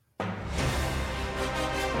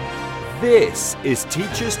This is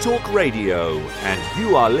Teachers Talk Radio, and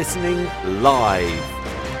you are listening live.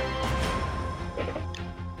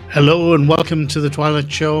 Hello and welcome to the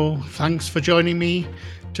Twilight Show. Thanks for joining me.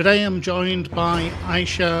 Today I'm joined by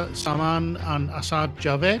Aisha, Zaman and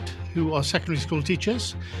Javed, who are secondary school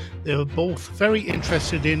teachers. They are both very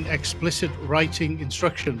interested in explicit writing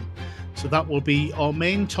instruction. So that will be our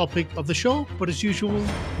main topic of the show, but as usual,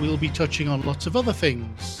 we'll be touching on lots of other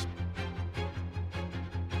things.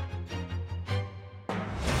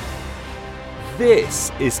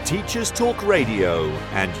 This is Teachers Talk Radio,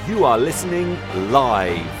 and you are listening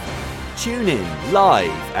live. Tune in live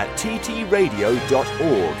at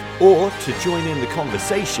ttradio.org, or to join in the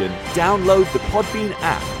conversation, download the Podbean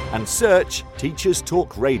app and search Teachers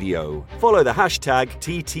Talk Radio. Follow the hashtag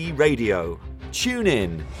TTRadio. Tune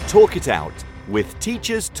in, talk it out with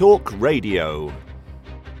Teachers Talk Radio.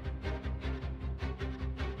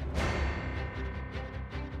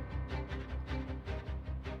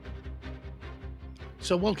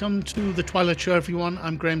 So welcome to the Twilight Show, everyone.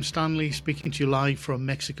 I'm Graham Stanley, speaking to you live from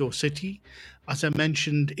Mexico City. As I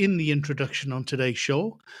mentioned in the introduction on today's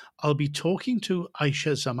show, I'll be talking to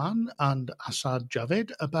Aisha Zaman and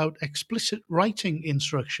Javed about explicit writing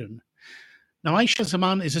instruction. Now, Aisha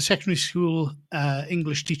Zaman is a secondary school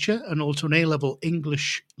English teacher and also an A-level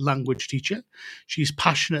English language teacher. She's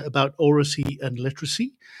passionate about oracy and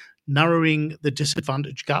literacy, narrowing the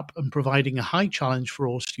disadvantage gap and providing a high challenge for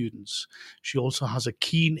all students. She also has a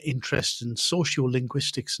keen interest in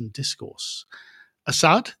sociolinguistics and discourse.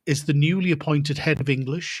 Asad is the newly appointed head of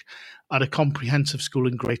English at a comprehensive school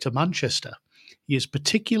in Greater Manchester. He is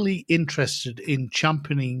particularly interested in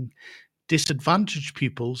championing disadvantaged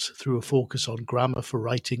pupils through a focus on grammar for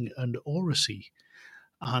writing and oracy.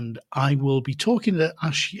 And I will be talking to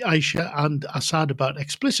Aisha and Asad about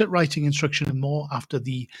explicit writing instruction and more after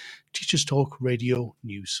the Teachers Talk Radio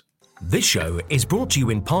news. This show is brought to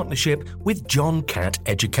you in partnership with John Catt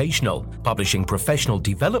Educational, publishing professional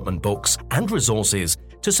development books and resources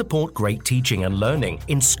to support great teaching and learning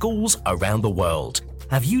in schools around the world.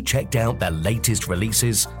 Have you checked out their latest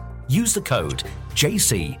releases? Use the code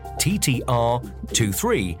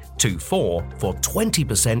JCTTR2324 for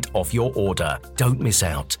 20% off your order. Don't miss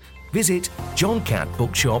out. Visit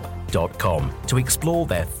johncattbookshop.com to explore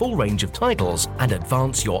their full range of titles and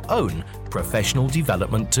advance your own professional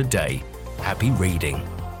development today. Happy reading.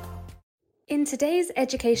 In today's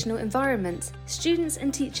educational environment, students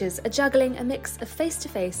and teachers are juggling a mix of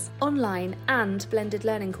face-to-face, online and blended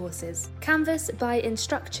learning courses. Canvas by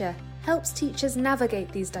Instructure helps teachers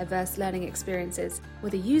navigate these diverse learning experiences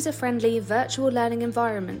with a user-friendly virtual learning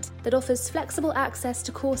environment that offers flexible access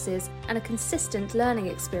to courses and a consistent learning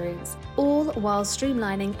experience, all while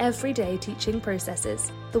streamlining everyday teaching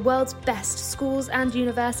processes. The world's best schools and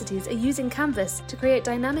universities are using Canvas to create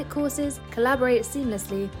dynamic courses, collaborate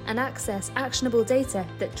seamlessly, and access actionable data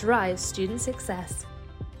that drives student success.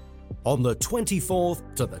 On the 24th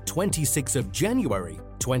to the 26th of January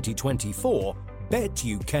 2024, Bet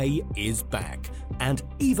UK is back, and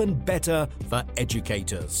even better for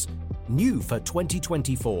educators. New for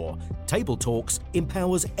 2024, Table Talks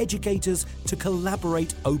empowers educators to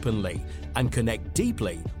collaborate openly and connect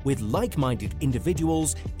deeply with like-minded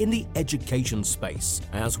individuals in the education space,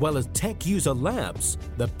 as well as tech user labs,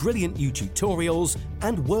 the brilliant new tutorials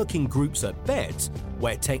and working groups at Bet,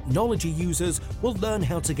 where technology users will learn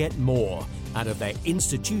how to get more out of their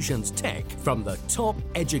institution's tech from the top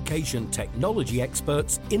education technology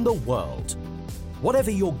experts in the world.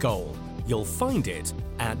 Whatever your goal, you'll find it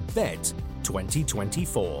at Bet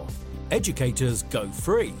 2024. Educators go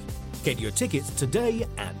free. Get your tickets today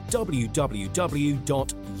at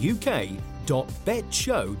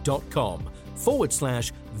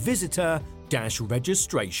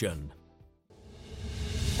www.uk.betshow.com/visitor-registration.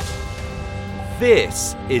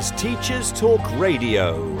 This is Teachers Talk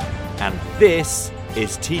Radio, and this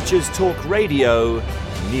is Teachers Talk Radio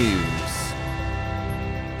News.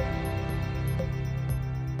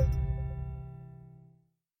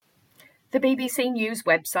 The BBC News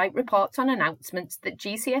website reports on announcements that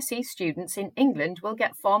GCSE students in England will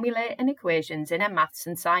get formulae and equations in their maths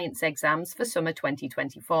and science exams for summer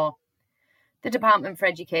 2024. The Department for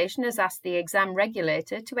Education has asked the exam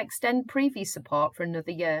regulator to extend previous support for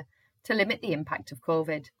another year to limit the impact of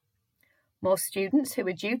COVID. Most students who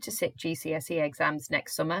were due to sit GCSE exams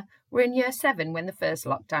next summer were in Year 7 when the first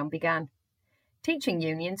lockdown began. Teaching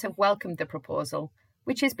unions have welcomed the proposal,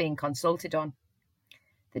 which is being consulted on.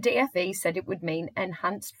 The DfE said it would mean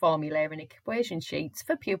enhanced formulae and equation sheets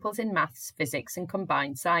for pupils in maths, physics and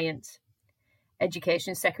combined science.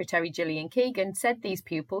 Education Secretary Gillian Keegan said these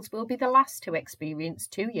pupils will be the last to experience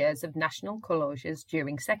 2 years of national closures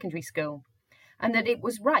during secondary school, and that it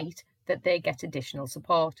was right that they get additional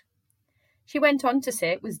support. She went on to say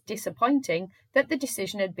it was disappointing that the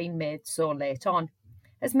decision had been made so late on,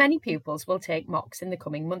 as many pupils will take mocks in the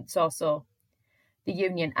coming months or so. The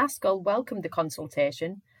union ASCL welcomed the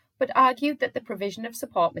consultation, but argued that the provision of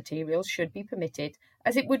support materials should be permitted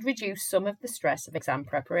as it would reduce some of the stress of exam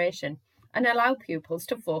preparation and allow pupils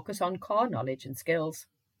to focus on core knowledge and skills.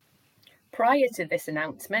 Prior to this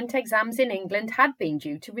announcement, exams in England had been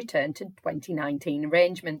due to return to 2019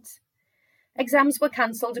 arrangements. Exams were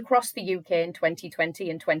cancelled across the UK in 2020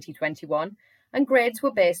 and 2021, and grades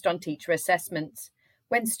were based on teacher assessments.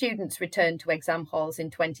 When students returned to exam halls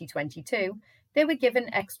in 2022, they were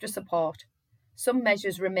given extra support. Some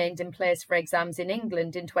measures remained in place for exams in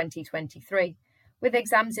England in 2023, with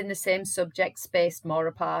exams in the same subject spaced more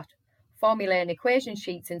apart, formulae and equation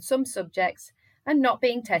sheets in some subjects, and not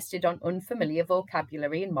being tested on unfamiliar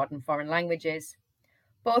vocabulary in modern foreign languages.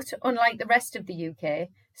 But, unlike the rest of the UK,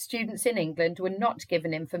 students in England were not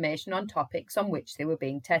given information on topics on which they were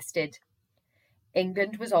being tested.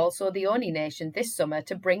 England was also the only nation this summer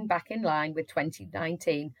to bring back in line with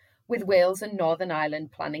 2019, with Wales and Northern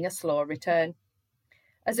Ireland planning a slow return.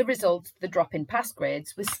 As a result, the drop in pass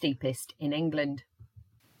grades was steepest in England.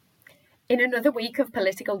 In another week of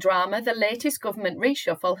political drama, the latest government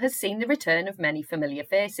reshuffle has seen the return of many familiar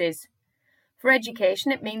faces. For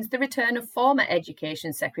education, it means the return of former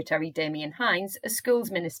Education Secretary Damien Hinds as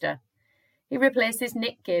Schools Minister. He replaces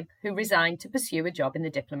Nick Gibb, who resigned to pursue a job in the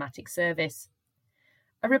diplomatic service.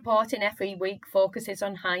 A report in FE Week focuses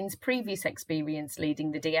on Hinds' previous experience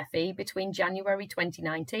leading the DFE between January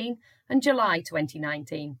 2019 and July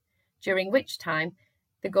 2019, during which time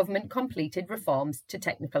the government completed reforms to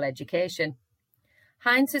technical education.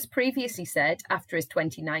 Hinds has previously said, after his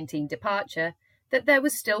 2019 departure, that there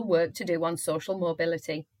was still work to do on social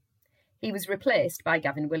mobility. He was replaced by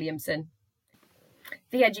Gavin Williamson.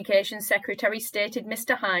 The Education Secretary stated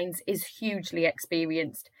Mr Hinds is hugely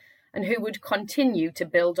experienced and who would continue to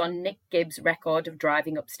build on Nick Gibb's record of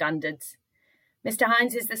driving up standards. Mr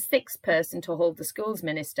Hinds is the sixth person to hold the Schools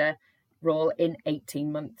Minister role in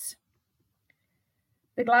 18 months.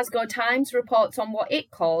 The Glasgow Times reports on what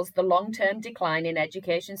it calls the long-term decline in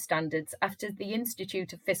education standards after the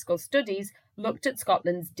Institute of Fiscal Studies looked at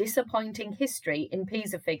Scotland's disappointing history in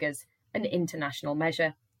PISA figures, an international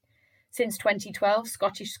measure. Since 2012,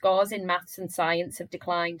 Scottish scores in maths and science have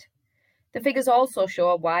declined. The figures also show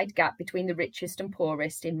a wide gap between the richest and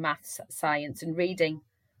poorest in maths, science and reading,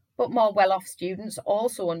 but more well-off students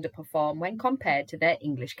also underperform when compared to their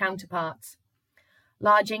English counterparts.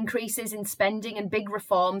 Large increases in spending and big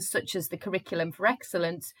reforms such as the Curriculum for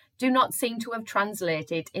Excellence do not seem to have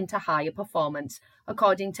translated into higher performance,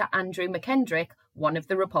 according to Andrew McKendrick, one of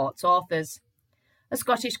the report's authors. A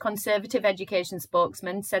Scottish Conservative education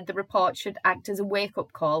spokesman said the report should act as a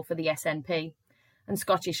wake-up call for the SNP, and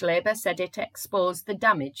Scottish Labour said it exposed the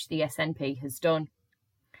damage the SNP has done.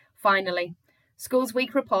 Finally, Schools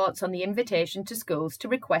Week reports on the invitation to schools to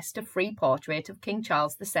request a free portrait of King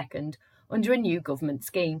Charles II under a new government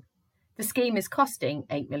scheme. The scheme is costing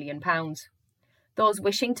 £8 million. Those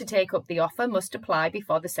wishing to take up the offer must apply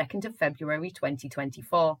before the 2nd of February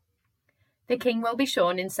 2024. The King will be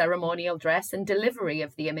shown in ceremonial dress and delivery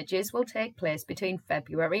of the images will take place between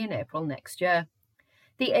February and April next year.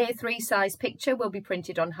 The A3 size picture will be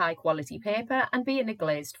printed on high-quality paper and be in a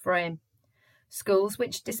glazed frame. Schools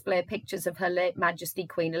which display pictures of Her late Majesty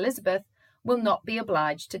Queen Elizabeth will not be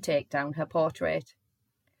obliged to take down her portrait.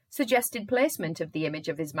 Suggested placement of the image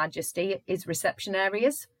of His Majesty is reception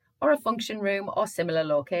areas or a function room or similar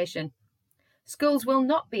location. Schools will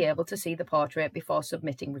not be able to see the portrait before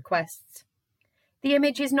submitting requests. The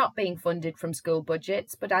image is not being funded from school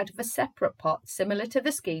budgets but out of a separate pot similar to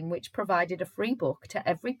the scheme which provided a free book to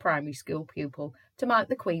every primary school pupil to mark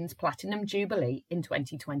the Queen's Platinum Jubilee in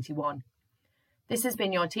 2021. This has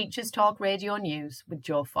been your Teachers Talk Radio News with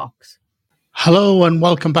Joe Fox. Hello and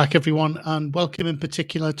welcome back, everyone, and welcome in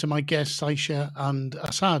particular to my guests, Aisha and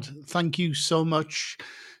Assad. Thank you so much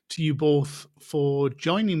to you both for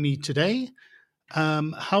joining me today.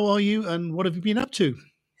 How are you and what have you been up to?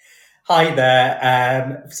 Hi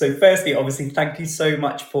there. So firstly, obviously, thank you so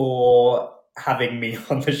much for having me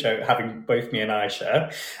on the show, having both me and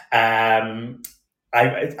Aisha.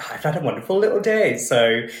 I've had a wonderful little day.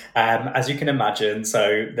 So as you can imagine,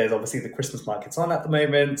 so there's obviously the Christmas markets on at the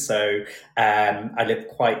moment. So I live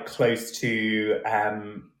quite close to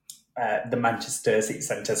the Manchester city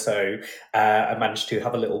centre. So I managed to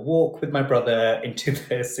have a little walk with my brother into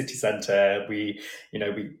the city centre. We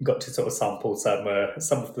got to sort of sample some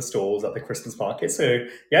of the stalls at the Christmas market. So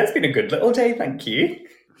yeah, it's been a good little day. Thank you.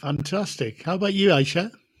 Fantastic. How about you,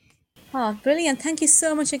 Aisha? Oh, brilliant. Thank you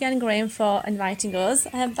so much again, Graham, for inviting us.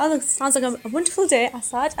 That sounds like a wonderful day,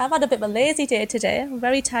 Assad. I've had a bit of a lazy day today. I'm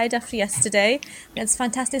very tired after yesterday. We had this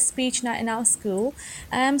fantastic speech night in our school.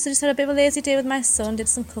 So just had a bit of a lazy day with my son, did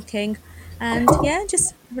some cooking, and yeah,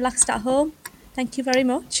 just relaxed at home. Thank you very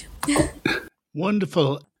much.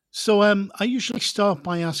 Wonderful. So I usually start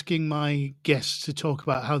by asking my guests to talk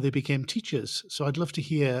about how they became teachers. So I'd love to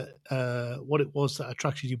hear what it was that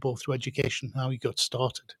attracted you both to education, how you got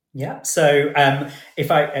started. Yeah. So I'll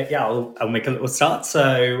make a little start.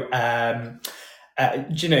 So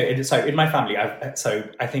so in my family,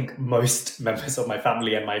 I think most members of my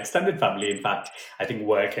family and my extended family, in fact, I think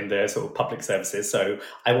work in the sort of public services. So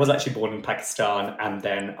I was actually born in Pakistan, and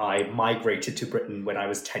then I migrated to Britain when I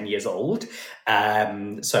was 10 years old.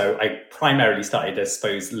 So I primarily started, I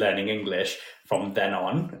suppose, learning English from then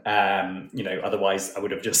on. Otherwise I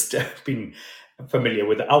would have just been familiar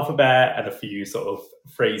with the alphabet and a few sort of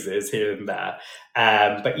phrases here and there.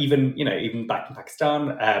 But even back in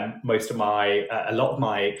Pakistan, a lot of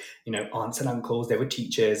my, aunts and uncles, they were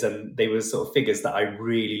teachers, and they were sort of figures that I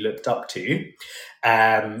really looked up to.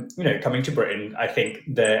 Coming to Britain, I think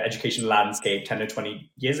the education landscape 10 or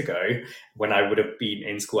 20 years ago, when I would have been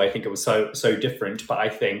in school, I think it was so different. But I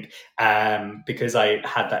think because I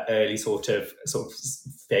had that early sort of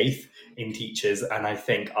faith in teachers, and I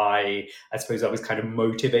think I suppose I was kind of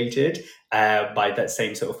motivated by that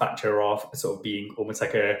same sort of factor of sort of being almost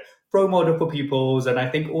like a role model for pupils. And I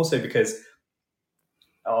think also because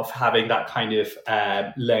of having that kind of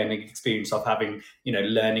learning experience of having,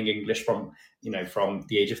 learning English from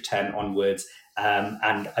the age of 10 onwards.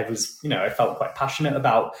 And I was, I felt quite passionate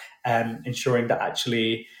about ensuring that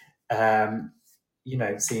actually,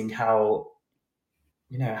 seeing how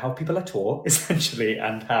people are taught essentially,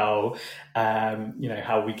 and how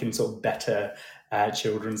we can sort of better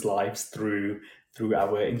children's lives through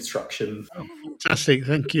our instruction. Oh, fantastic.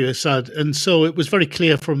 Thank you, Assad. And so it was very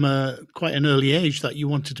clear from quite an early age that you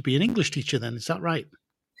wanted to be an English teacher then, is that right?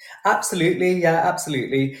 Absolutely. Yeah,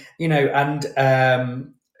 absolutely.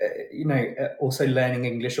 Also learning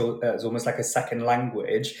English as almost like a second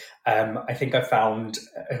language. I think I found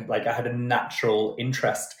I had a natural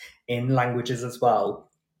interest in languages as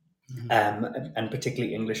well, and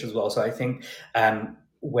particularly English as well. So I think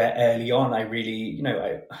where early on I really,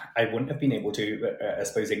 I wouldn't have been able to, I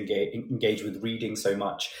suppose, engage with reading so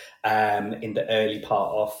much in the early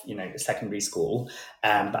part of, secondary school.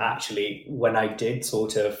 But actually, when I did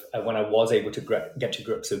when I was able to get to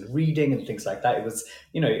grips with reading and things like that, it was,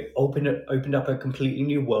 opened up a completely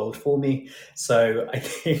new world for me. So I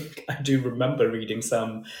think I do remember reading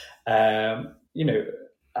some, I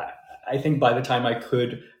think by the time I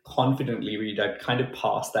could confidently read, I kind of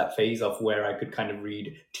passed that phase of where I could kind of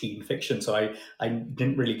read teen fiction. So I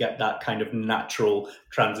didn't really get that kind of natural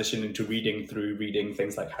transition into reading through reading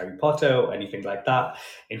things like Harry Potter or anything like that.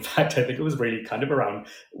 In fact, I think it was really kind of around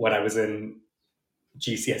when I was in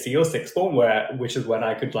GCSE or sixth form, which is when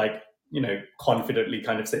I could confidently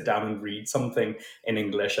kind of sit down and read something in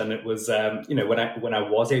English. And it was, when I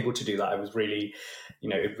was able to do that, I was really,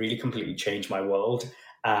 it really completely changed my world.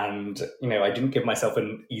 And, I didn't give myself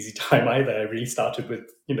an easy time either. I really started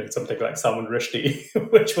with, something like Salman Rushdie,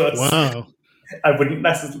 which was, wow. I wouldn't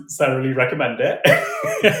necessarily recommend it.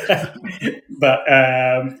 But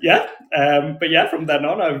from then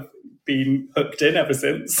on, I've been hooked in ever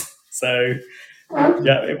since. So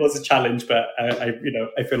yeah, it was a challenge, but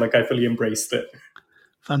I feel like I fully embraced it.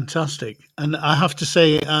 Fantastic. And I have to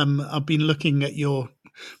say, I've been looking at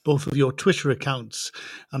both of your Twitter accounts,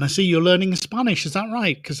 and I see you're learning Spanish. Is that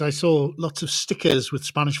right? Because I saw lots of stickers with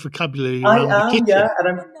Spanish vocabulary around the kitchen. Yeah,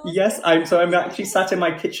 and I'm actually sat in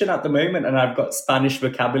my kitchen at the moment, and I've got Spanish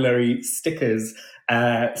vocabulary stickers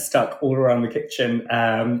stuck all around the kitchen.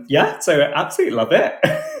 So I absolutely love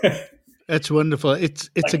it. It's wonderful. It's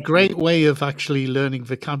a great way of actually learning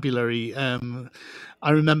vocabulary. I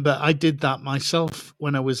remember I did that myself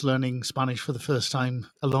when I was learning Spanish for the first time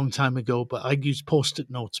a long time ago, but I used Post-it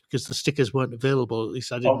notes because the stickers weren't available. At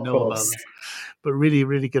least I didn't know about them. But really,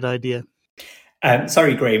 really good idea.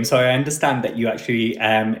 Sorry, Graham. So I understand that you actually,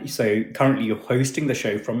 so currently you're hosting the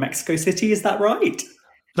show from Mexico City. Is that right?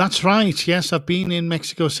 That's right. Yes, I've been in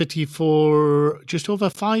Mexico City for just over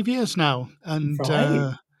 5 years now. And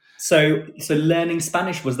right. So learning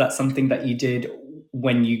Spanish, was that something that you did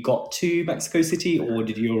when you got to Mexico City, or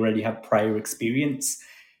did you already have prior experience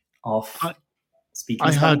of? speaking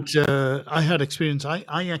I Spanish? had experience.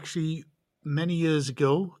 I actually many years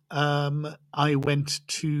ago, I moved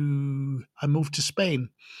to Spain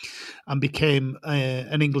and became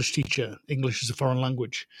an English teacher. English is a foreign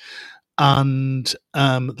language, and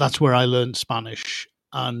that's where I learned Spanish.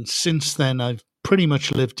 And since then, I've pretty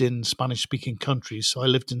much lived in Spanish-speaking countries. So I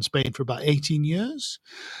lived in Spain for about 18 years,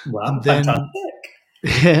 Wow, and then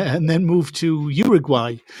fantastic. and then moved to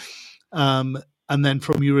Uruguay. And then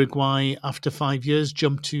from Uruguay, after 5 years,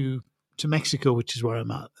 jumped to Mexico, which is where I'm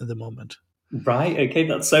at the moment. Right. Okay.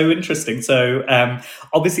 That's so interesting. So,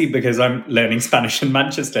 obviously, because I'm learning Spanish in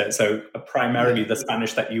Manchester, so primarily the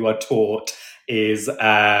Spanish that you are taught is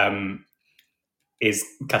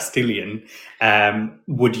Castilian.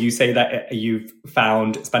 Would you say that you've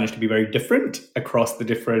found Spanish to be very different across the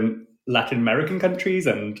different Latin American countries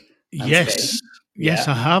and Yes, Spain? yes,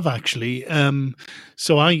 I have actually.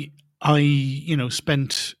 So I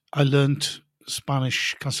I learned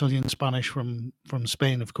Spanish, Castilian Spanish from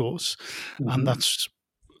Spain, of course, and that's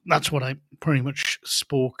what I pretty much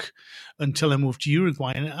spoke until I moved to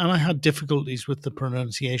Uruguay, and I had difficulties with the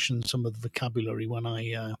pronunciation, some of the vocabulary when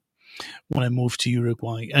I moved to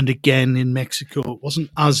Uruguay. And again in Mexico, it wasn't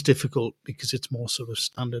as difficult because it's more sort of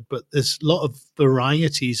standard, but there's a lot of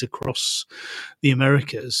varieties across the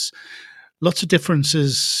Americas, lots of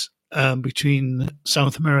differences between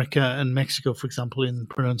South America and Mexico, for example, in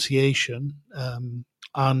pronunciation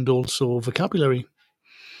and also vocabulary.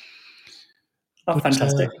 Oh,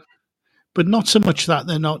 fantastic. But not so much that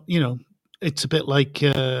they're not, it's a bit like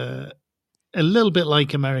a little bit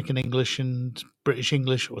like American English and British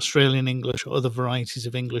English or Australian English or other varieties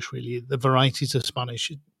of English, really. The varieties of Spanish,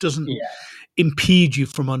 it doesn't impede you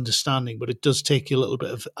from understanding, but it does take you a little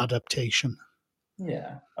bit of adaptation.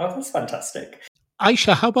 Yeah. Oh, that's fantastic.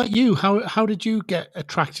 Aisha, how about you? How did you get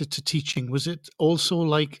attracted to teaching? Was it also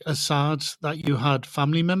like Assad that you had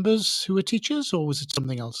family members who were teachers, or was it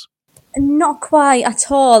something else? Not quite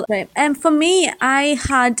at all. For me, I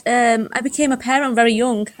became a parent very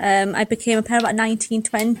young. I became a parent at 19,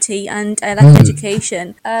 20, and I liked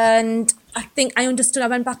education. And I think I understood. I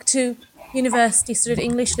went back to university, studied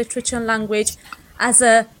English, literature, and language as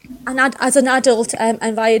an adult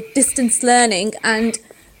and via distance learning. And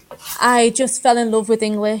I just fell in love with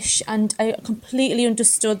English, and I completely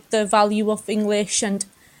understood the value of English. And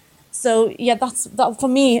so, yeah, that for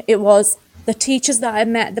me. It was the teachers that I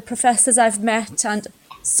met, the professors I've met, and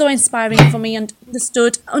so inspiring for me, and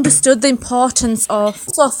understood the importance of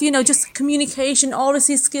just communication,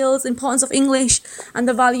 oracy skills, importance of English, and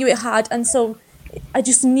the value it had. And so I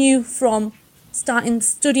just knew from starting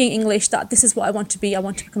studying English that this is what I want to be. I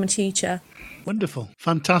want to become a teacher. Wonderful.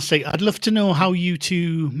 Fantastic. I'd love to know how you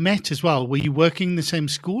two met as well. Were you working in the same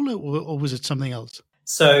school or was it something else?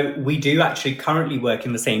 So we do actually currently work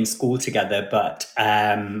in the same school together, but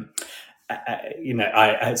I've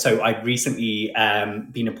recently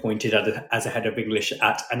been appointed as a head of English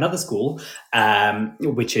at another school,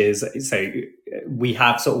 which is, so we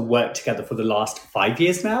have sort of worked together for the last 5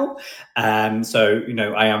 years now. I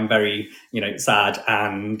am very, sad,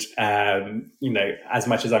 and, as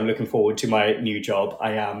much as I'm looking forward to my new job,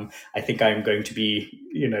 I think I'm going to be,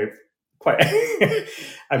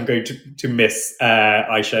 I'm going to miss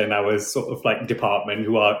Aisha and our sort of like department,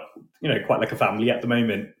 who are, quite like a family at the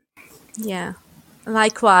moment. Yeah,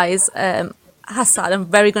 likewise. Hassan, I'm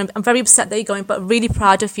very upset that you're going, but really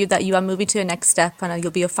proud of you that you are moving to the next step, and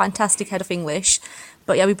you'll be a fantastic head of English.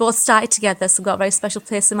 But yeah, we both started together, so I've got a very special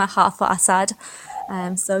place in my heart for Assad.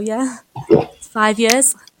 It's 5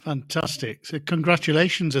 years. Fantastic. So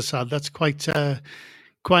congratulations, Assad. That's quite a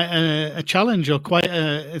challenge, or quite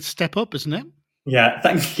a step up, isn't it? Yeah,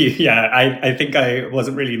 thank you. Yeah, I think I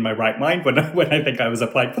wasn't really in my right mind when I think I was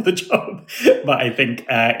applying for the job, but I think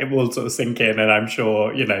it will sort of sink in, and I'm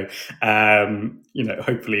sure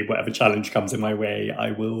hopefully whatever challenge comes in my way, I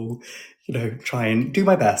will try and do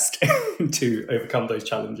my best to overcome those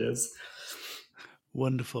challenges.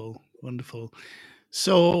 Wonderful, wonderful.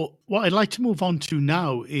 So what I'd like to move on to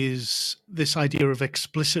now is this idea of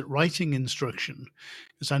explicit writing instruction,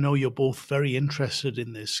 because I know you're both very interested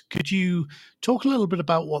in this. Could you talk a little bit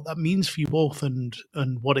about what that means for you both, and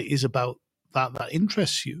what it is about that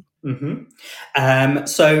interests you? Mm-hmm.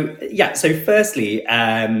 So firstly,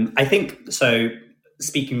 I think, so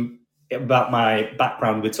speaking about my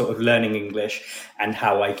background with sort of learning English and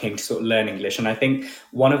how I came to sort of learn English. And I think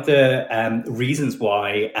one of the reasons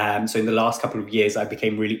why, so in the last couple of years, I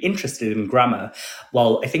became really interested in grammar.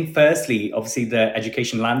 Well, I think firstly, obviously the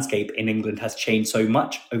education landscape in England has changed so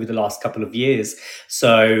much over the last couple of years.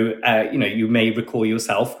 So, you may recall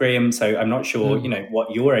yourself, Graham, so I'm not sure,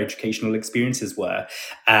 what your educational experiences were.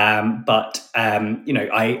 But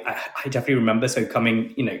I definitely remember, so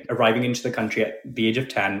arriving into the country at the age of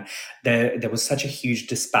 10, there was such a huge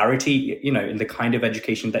disparity, in the kind of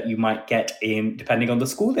education that you might get in, depending on the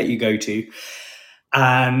school that you go to.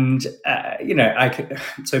 And,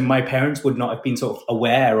 so my parents would not have been sort of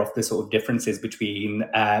aware of the sort of differences between,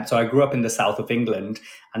 so I grew up in the south of England,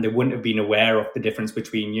 and they wouldn't have been aware of the difference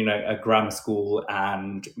between, a grammar school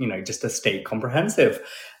and, just a state comprehensive.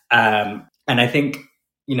 And I think,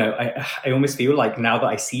 I almost feel like now that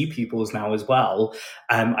I see pupils now as well,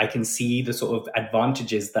 I can see the sort of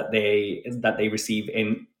advantages that they receive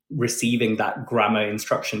in receiving that grammar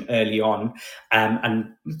instruction early on,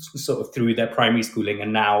 and sort of through their primary schooling.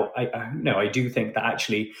 And now I do think that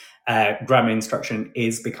actually grammar instruction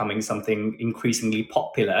is becoming something increasingly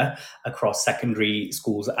popular across secondary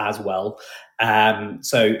schools as well.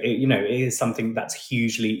 It is something that's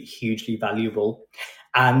hugely valuable.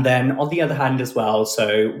 And then on the other hand as well,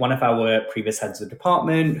 so one of our previous heads of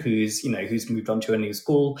department who's moved on to a new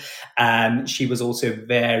school, she was also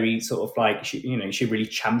very sort of like, she really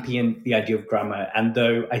championed the idea of grammar. And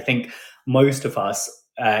though I think most of us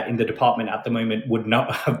in the department at the moment would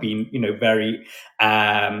not have been, very,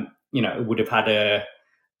 would have had a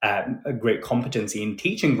great competency in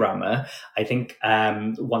teaching grammar, I think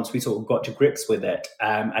once we sort of got to grips with it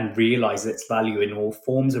and realized its value in all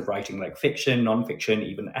forms of writing, like fiction, non-fiction,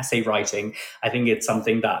 even essay writing, I think it's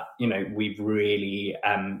something that, we've really,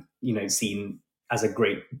 seen as a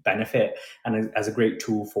great benefit and as a great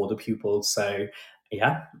tool for the pupils. So,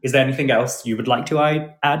 yeah. Is there anything else you would like to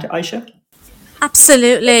add, Aisha?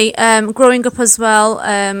 Absolutely. Growing up as well,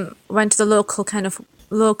 went to the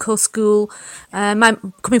local school.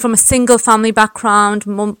 Coming from a single family background,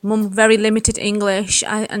 mum very limited English,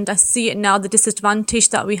 and I see it now, the disadvantage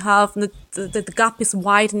that we have, the gap is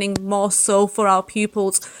widening more so for our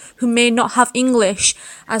pupils who may not have English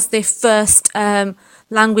as their first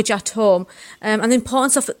language at home, and the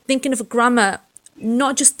importance of thinking of grammar,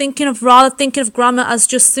 not just thinking of grammar as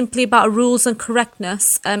just simply about rules and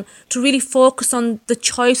correctness, to really focus on the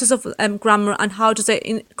choices of grammar and how does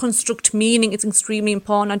it construct meaning is extremely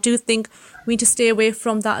important. I do think we need to stay away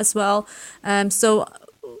from that as well. So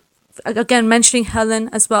again, mentioning Helen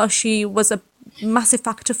as well, she was a massive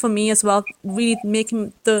factor for me as well, really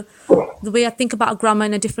making the way I think about grammar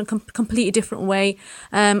in a completely different way,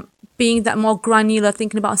 being that more granular,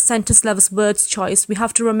 thinking about sentence levels, words choice. We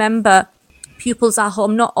have to remember pupils at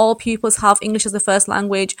home, not all pupils have English as the first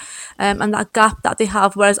language, and that gap that they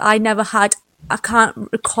have, whereas I can't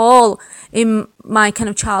recall in my kind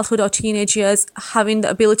of childhood or teenage years having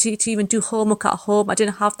the ability to even do homework at home. I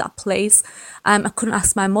didn't have that place. I couldn't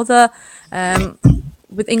ask my mother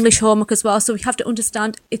with English homework as well. So we have to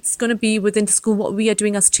understand it's going to be within the school what we are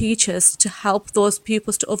doing as teachers to help those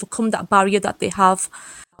pupils to overcome that barrier that they have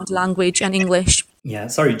with language and English. Yeah,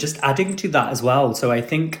 sorry, just adding to that as well. So I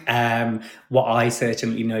think what I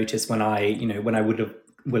certainly noticed when I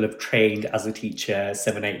will have trained as a teacher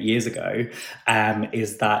 7-8 years ago,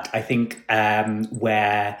 is that I think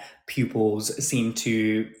where pupils seem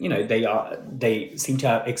to, they seem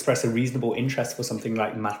to express a reasonable interest for something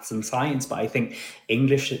like maths and science. But I think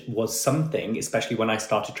English was something, especially when I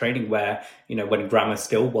started training, where, when grammar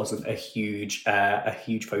still wasn't a huge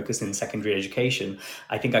focus in secondary education,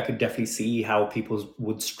 I think I could definitely see how people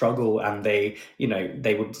would struggle and they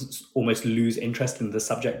would almost lose interest in the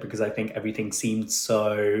subject, because I think everything seemed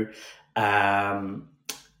so, there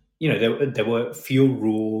were few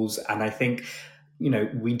rules. And I think,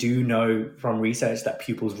 we do know from research that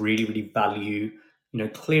pupils really, really value,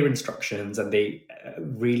 clear instructions, and they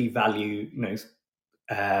really value,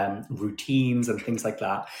 routines and things like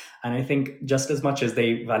that. And I think just as much as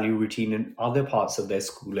they value routine in other parts of their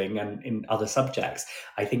schooling and in other subjects,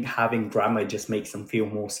 I think having grammar just makes them feel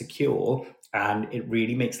more secure, and it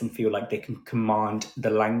really makes them feel like they can command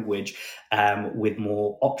the language with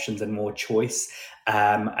more options and more choice.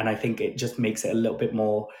 And I think it just makes it a little bit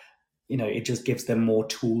more, it just gives them more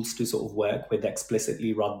tools to sort of work with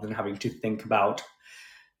explicitly, rather than having to think about,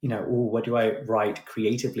 what do I write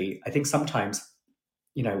creatively? I think sometimes,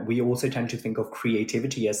 we also tend to think of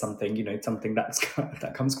creativity as something, something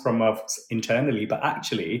that comes from us internally. But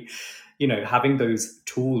actually, having those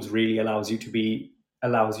tools really allows you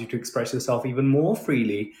to express yourself even more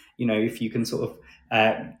freely. If you can sort of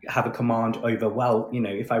have a command over, well,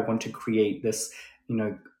 if I want to create this,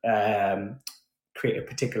 create a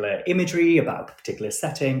particular imagery about a particular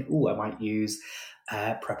setting, I might use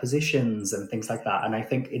prepositions and things like that. And I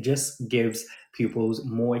think it just gives pupils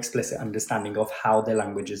more explicit understanding of how their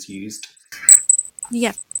language is used.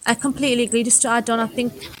 Yeah, I completely agree. Just to add on, I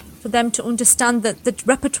think for them to understand that the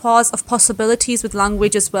repertoires of possibilities with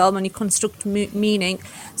language as well when you construct meaning,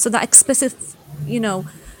 so that explicit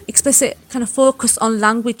kind of focus on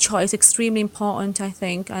language choice extremely important, I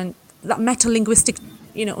think, and that meta-linguistic,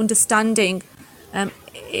 understanding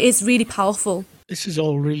is really powerful. This is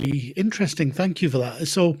all really interesting. Thank you for that.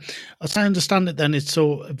 So, as I understand it, then it's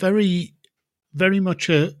so very, very much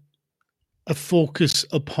a focus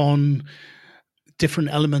upon different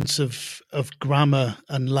elements of grammar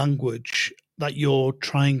and language that you're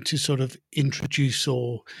trying to sort of introduce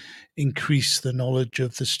or increase the knowledge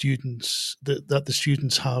of the students that the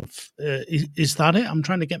students have. Is that it? I'm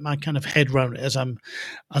trying to get my kind of head around it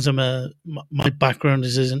my background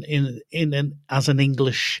is as an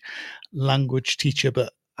English language teacher,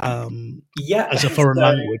 but as a foreign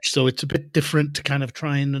language, so it's a bit different to kind of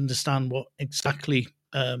try and understand what exactly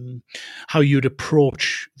how you'd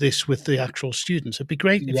approach this with the actual students. It'd be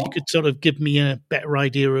great if you could sort of give me a better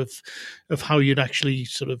idea of how you'd actually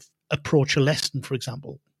sort of approach a lesson, for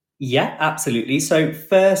example. Yeah, absolutely. So,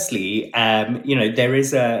 firstly, there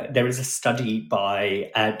is a study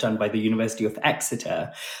done by the University of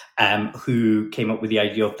Exeter, who came up with the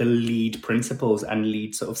idea of the LEAD principles, and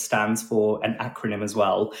LEAD sort of stands for an acronym as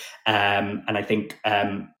well. And I think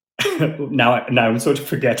now I'm sort of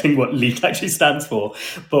forgetting what LEAD actually stands for.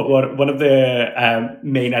 But one of the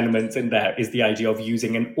main elements in there is the idea of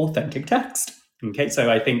using an authentic text. Okay, so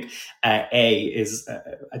I think A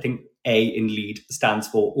in LEAD stands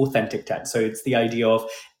for authentic text. So it's the idea of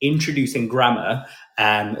introducing grammar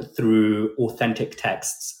through authentic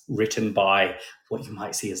texts written by what you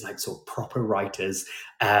might see as like sort of proper writers,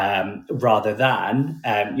 rather than,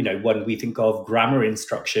 when we think of grammar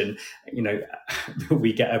instruction,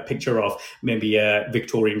 we get a picture of maybe a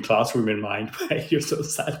Victorian classroom in mind where you're sort of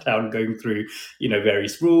sat down going through,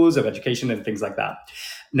 various rules of education and things like that.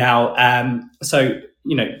 Now,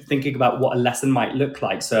 thinking about what a lesson might look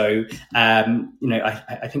like. So, I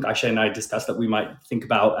think Aisha and I discussed that we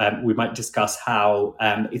might discuss how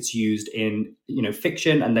it's used in,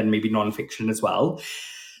 fiction and then maybe non-fiction as well.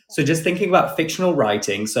 So just thinking about fictional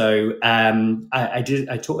writing. So I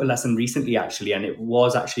taught a lesson recently, actually, and it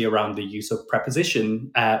was actually around the use of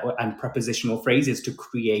preposition and prepositional phrases to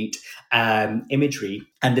create imagery.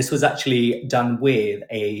 And this was actually done with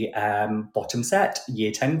a bottom set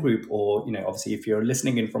year 10 group, or, obviously if you're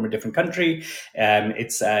listening in from a different country,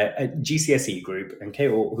 it's a GCSE group, okay,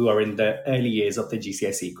 or who are in the early years of the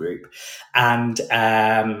GCSE group. And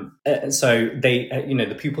so they,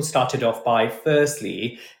 the pupils started off by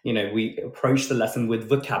firstly, we approach the lesson with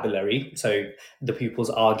vocabulary. So the pupils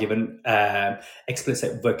are given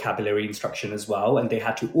explicit vocabulary instruction as well. And they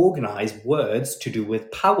had to organize words to do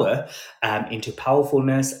with power into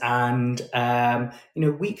powerfulness and,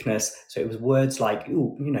 weakness. So it was words like,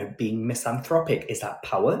 being misanthropic. Is that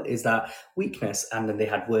power? Is that weakness? And then they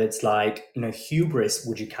had words like, hubris.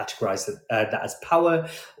 Would you categorize that as power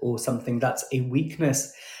or something that's a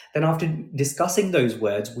weakness? Then after discussing those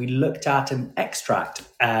words, we looked at an extract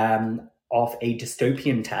of a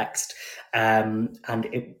dystopian text, and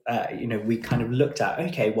it, we kind of looked at,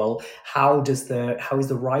 okay, well, how is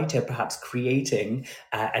the writer perhaps creating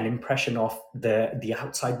an impression of the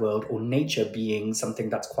outside world or nature being something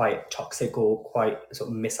that's quite toxic or quite sort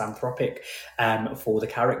of misanthropic for the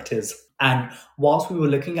characters. And whilst we were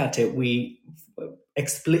looking at it, we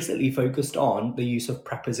explicitly focused on the use of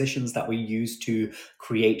prepositions that we use to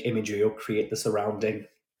create imagery or create the surrounding.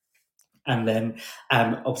 And then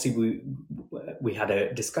obviously we had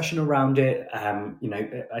a discussion around it.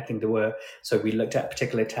 I think we looked at a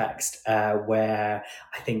particular text where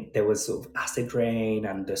I think there was sort of acid rain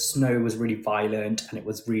and the snow was really violent and it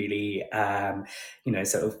was really,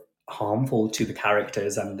 sort of harmful to the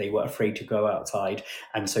characters, and they were afraid to go outside.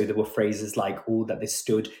 And so there were phrases like, oh, that they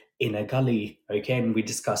stood in a gully. Okay, and we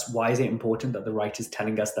discussed, why is it important that the writer's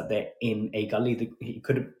telling us that they're in a gully? He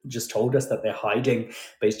could have just told us that they're hiding,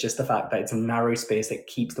 but it's just the fact that it's a narrow space that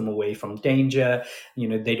keeps them away from danger.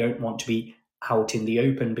 They don't want to be out in the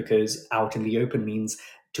open, because out in the open means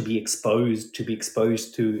to be exposed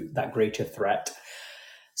to that greater threat.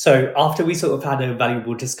 So after we sort of had a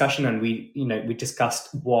valuable discussion, and we discussed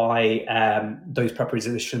why those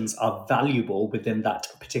prepositions are valuable within that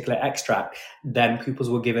particular extract, then pupils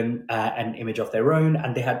were given an image of their own,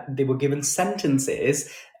 and they were given sentences,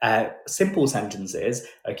 simple sentences,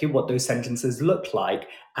 okay, what those sentences look like.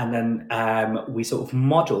 And then we sort of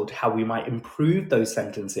modeled how we might improve those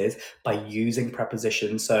sentences by using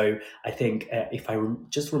prepositions. So I think if I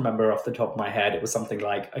just remember off the top of my head, it was something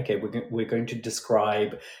like, okay, we're going to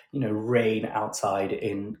describe, rain outside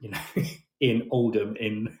in, in Oldham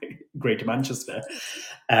in Greater Manchester,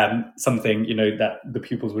 something, that the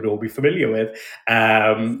pupils would all be familiar with.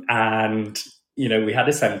 And, we had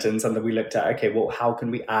a sentence, and then we looked at, okay, well, how can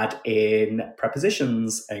we add in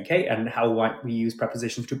prepositions? Okay. And how might we use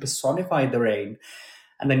prepositions to personify the rain?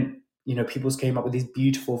 And then, pupils came up with these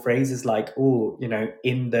beautiful phrases like, oh,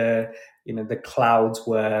 in the clouds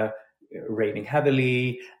were raining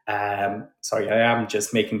heavily. Sorry, I am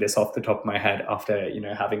just making this off the top of my head after,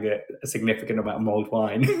 having a significant amount of mulled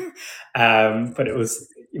wine. But it was,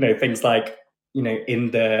 things like,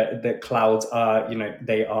 in the clouds are,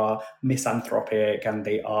 they are misanthropic, and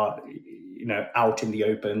they are, out in the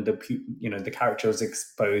open, the characters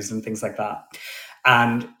exposed and things like that.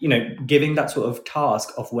 And, giving that sort of task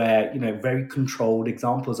of where, very controlled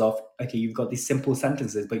examples of, okay, you've got these simple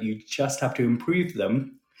sentences, but you just have to improve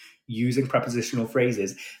them using prepositional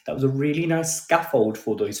phrases. That was a really nice scaffold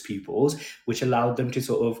for those pupils, which allowed them to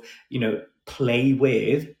sort of, play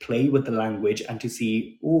with the language, and to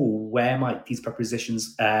see, where might these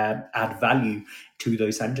prepositions add value to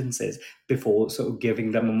those sentences, before sort of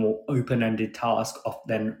giving them a more open-ended task of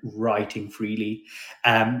then writing freely.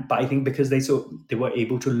 But I think because they were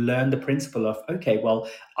able to learn the principle of, okay, well,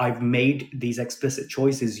 I've made these explicit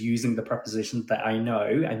choices using the prepositions that I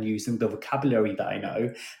know and using the vocabulary that I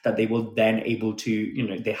know, that they were then able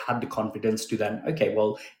to, they had the confidence to then, okay,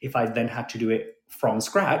 well, if I then had to do it from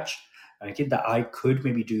scratch, okay, that I could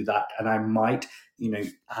maybe do that, and I might,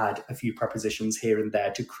 add a few prepositions here and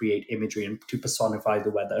there to create imagery and to personify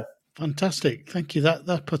the weather. Fantastic. Thank you.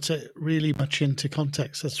 That puts it really much into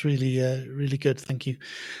context. That's really, really good. Thank you.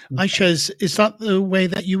 Aisha, is that the way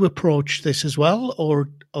that you approach this as well, or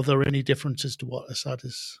are there any differences to what Asad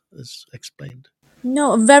has explained?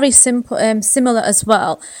 No, very simple, similar as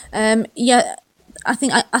well. I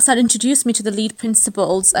think Asad introduced me to the lead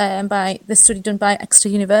principles by the study done by Exeter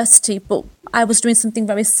University, but I was doing something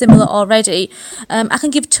very similar already. I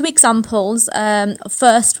can give two examples.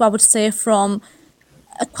 First, I would say from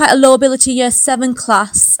quite a low ability year 7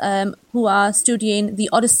 class who are studying the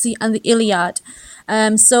Odyssey and the Iliad.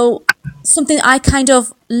 So something I kind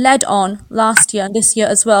of led on last year and this year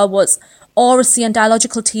as well was oracy and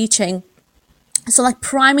dialogical teaching. So like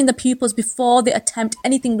priming the pupils before they attempt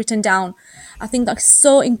anything written down. I think that's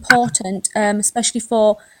so important, especially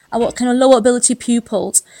for our kind of lower ability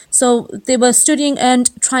pupils. So they were studying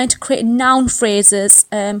and trying to create noun phrases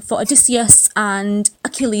for Odysseus and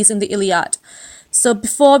Achilles in the Iliad. So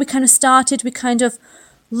before we kind of started, we kind of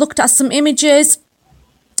looked at some images.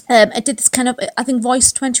 I did this kind of, I think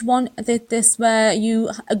Voice 21 did this, where you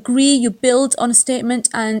agree, you build on a statement,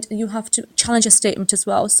 and you have to challenge a statement as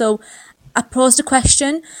well. So I posed a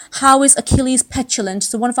question: how is Achilles petulant?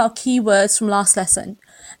 So one of our key words from last lesson.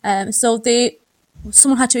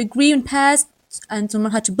 Someone had to agree in pairs, and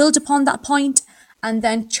someone had to build upon that point, and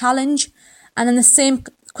then challenge. And then the same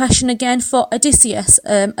question again for Odysseus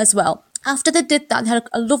as well. After they did that, they had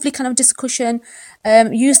a lovely kind of discussion,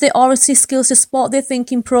 used their oracy skills to support their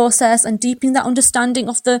thinking process and deepening that understanding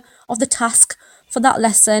of the task for that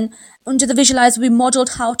lesson. Under the visualizer, we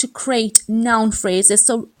modelled how to create noun phrases.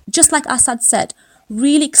 So just like Asad said,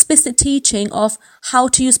 really explicit teaching of how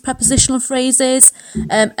to use prepositional phrases,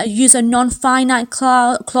 use a non-finite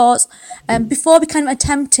clause. Before we kind of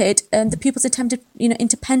attempted, the pupils attempted,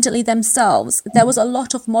 independently themselves. There was a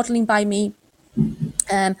lot of modelling by me.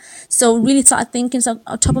 So really started thinking, so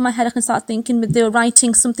on top of my head, I can start thinking, but they were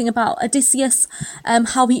writing something about Odysseus,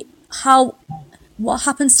 what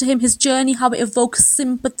happens to him, his journey, how it evokes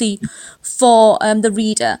sympathy for the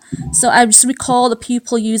reader. So I just recall the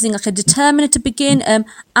pupil using like a determiner to begin,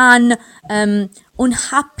 an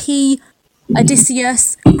unhappy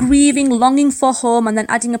Odysseus, grieving, longing for home, and then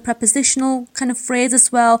adding a prepositional kind of phrase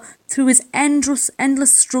as well, through his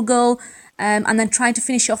endless struggle, and then trying to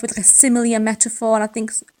finish off with like a simile, a metaphor. And I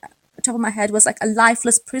think top of my head was like a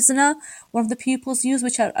lifeless prisoner, one of the pupils used,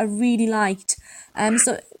 which I really liked.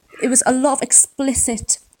 So it was a lot of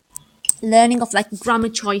explicit learning of like grammar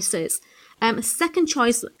choices. Second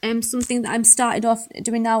choice, something that I'm started off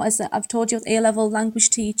doing now, as I've told you, as A-level language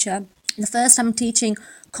teacher. The first time I'm teaching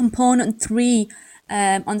component 3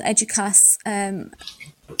 on the EduCAS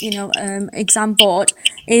exam board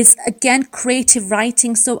is again creative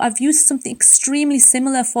writing. So I've used something extremely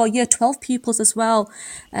similar for year 12 pupils as well.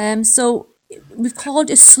 So we've called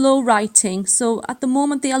it slow writing. So at the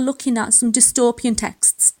moment they are looking at some dystopian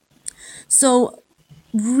texts. So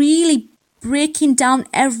really breaking down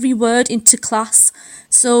every word into class.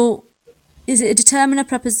 So is it a determiner,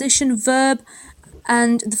 preposition, verb?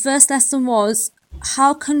 And the first lesson was,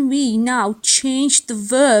 how can we now change the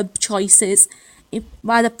verb choices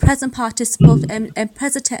by the present participle,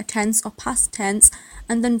 present tense or past tense,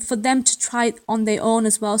 and then for them to try it on their own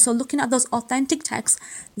as well. So looking at those authentic texts,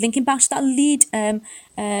 linking back to that lead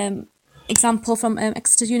example from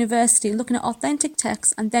Exeter University, looking at authentic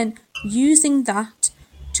texts and then using that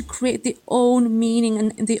to create their own meaning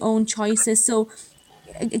and their own choices. So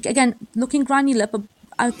again, looking granular, but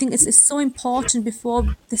I think it's so important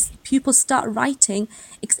before this pupils start writing,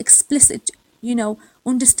 explicit,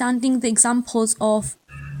 understanding the examples of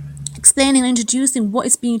explaining and introducing what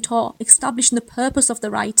is being taught, establishing the purpose of the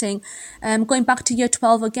writing. Going back to year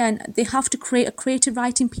 12 again, they have to create a creative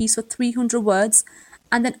writing piece for 300 words.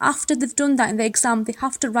 And then after they've done that in the exam, they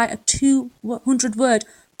have to write a 200-word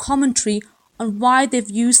commentary on why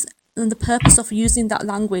they've used and the purpose of using that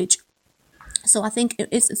language. So I think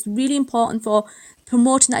it's really important for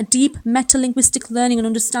promoting that deep meta-linguistic learning and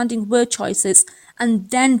understanding word choices, and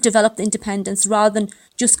then develop the independence rather than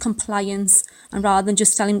just compliance, and rather than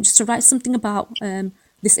just telling them just to write something about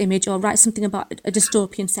this image or write something about a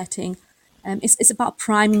dystopian setting. It's about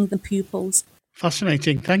priming the pupils.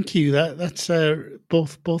 Fascinating. Thank you. That's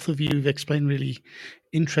both of you have explained really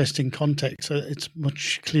interesting context. It's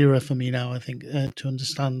much clearer for me now, I think, to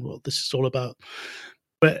understand what this is all about.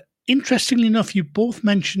 But interestingly enough, you both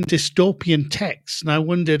mentioned dystopian texts, and I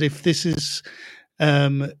wondered if this has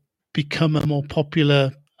become a more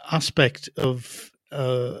popular aspect of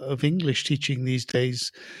English teaching these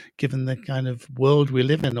days, given the kind of world we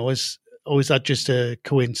live in, or is that just a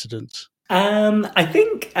coincidence? I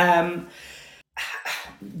think.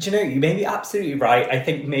 Do you know, you may be absolutely right. I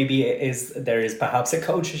think maybe there is perhaps a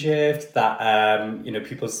culture shift that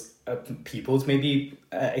people's maybe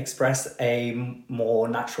express a more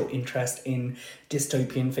natural interest in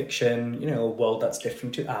dystopian fiction, a world that's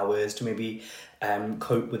different to ours, to maybe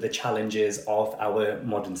cope with the challenges of our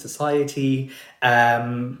modern society.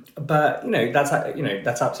 But that's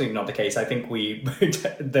absolutely not the case. I think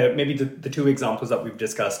the two examples that we've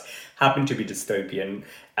discussed happen to be dystopian.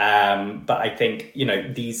 But I think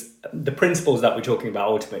the principles that we're talking about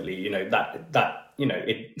ultimately, that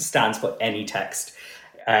it stands for any text.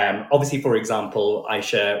 Obviously, for example,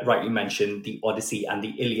 Aisha rightly mentioned the Odyssey and the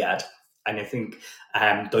Iliad, and I think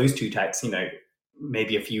those two texts,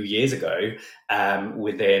 maybe a few years ago,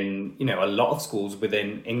 within a lot of schools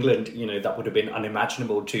within England, that would have been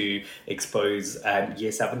unimaginable to expose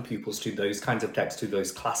year 7 pupils to those kinds of texts, to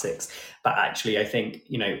those classics. But actually, I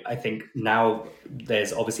think now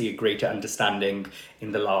there's obviously a greater understanding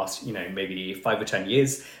in the last maybe 5 or 10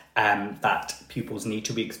 years that pupils need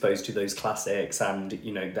to be exposed to those classics, and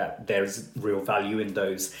that there's real value in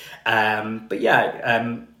those. But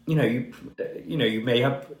yeah. You may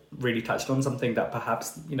have really touched on something that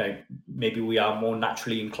perhaps, maybe we are more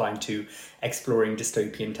naturally inclined to exploring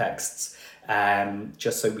dystopian texts,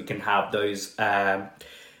 just so we can have those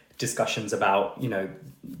discussions about,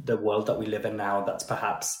 the world that we live in now. That's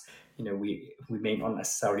perhaps, we may not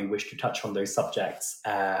necessarily wish to touch on those subjects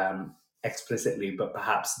explicitly, but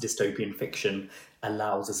perhaps dystopian fiction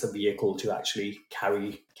allows us a vehicle to actually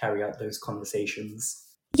carry out those conversations.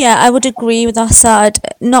 Yeah, I would agree with Assad.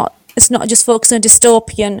 It's not just focusing on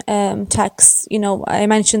dystopian texts. I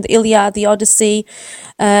mentioned the Iliad, the Odyssey.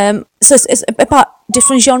 So it's about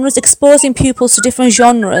different genres, exposing pupils to different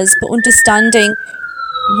genres, but understanding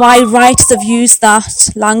why writers have used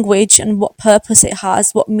that language and what purpose it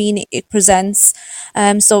has, what meaning it presents.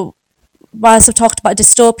 So whilst I've talked about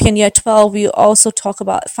dystopian year 12, we also talk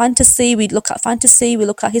about fantasy. We look at fantasy, we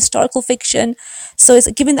look at historical fiction. So it's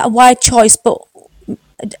giving that wide choice, but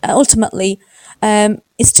ultimately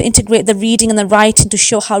is to integrate the reading and the writing to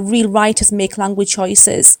show how real writers make language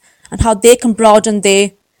choices and how they can broaden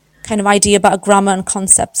their kind of idea about grammar and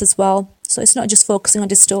concepts as well. So it's not just focusing on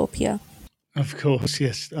dystopia. Of course,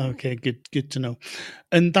 yes. Okay, good to know.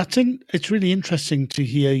 And it's really interesting to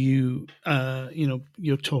hear you,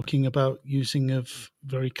 you're talking about using of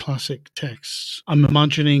very classic texts. I'm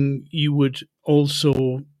imagining you would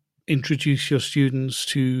also introduce your students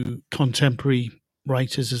to contemporary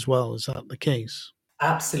writers as well. Is that the case?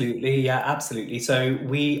 Absolutely, yeah, absolutely. So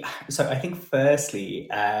I think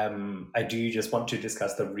firstly, I do just want to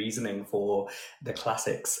discuss the reasoning for the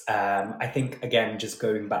classics. I think, again, just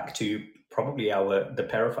going back to probably the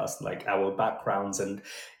pair of us, like our backgrounds and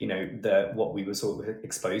what we were sort of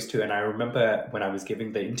exposed to. And I remember when I was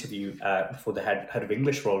giving the interview for the head of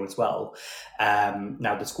English role as well.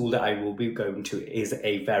 Now the school that I will be going to is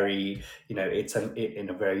a very it's in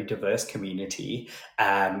a very diverse community.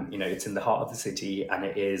 It's in the heart of the city, and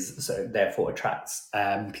it is so therefore attracts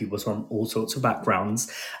pupils from all sorts of backgrounds.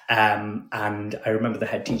 And I remember the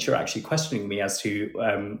head teacher actually questioning me as to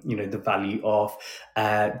the value of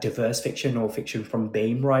diverse fiction fiction or fiction from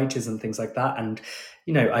BAME writers and things like that. And,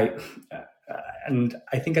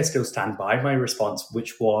 I think I still stand by my response,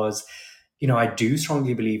 which was, I do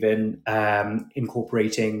strongly believe in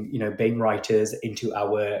incorporating, BAME writers into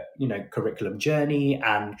our, curriculum journey,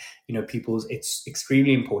 and, it's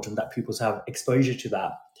extremely important that pupils have exposure to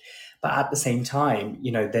that. But at the same time,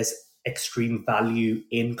 there's extreme value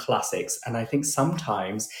in classics. And I think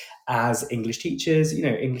sometimes as English teachers,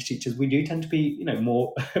 we do tend to be,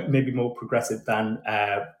 more, maybe more progressive than,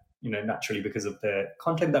 naturally because of the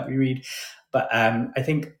content that we read. But I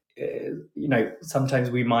think, sometimes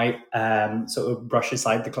we might sort of brush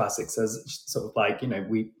aside the classics as sort of like,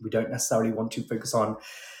 we don't necessarily want to focus on,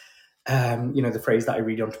 the phrase that I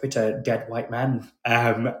read on Twitter, dead white men.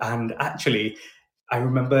 And actually, I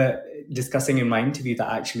remember discussing in my interview that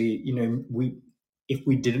actually, if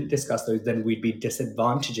we didn't discuss those, then we'd be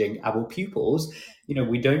disadvantaging our pupils.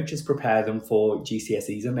 We don't just prepare them for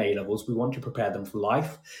GCSEs and A-levels, we want to prepare them for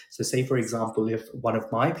life. So say, for example, if one of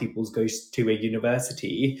my pupils goes to a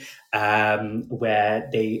university where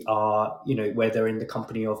they are, where they're in the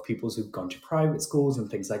company of pupils who've gone to private schools and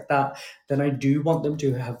things like that, then I do want them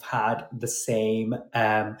to have had the same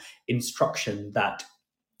instruction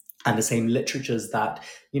and the same literatures that,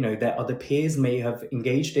 their other peers may have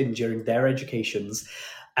engaged in during their educations.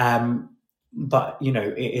 But,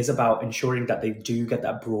 it is about ensuring that they do get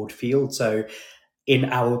that broad field. So in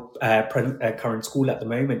our current school at the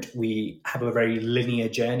moment, we have a very linear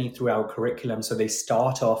journey through our curriculum. So they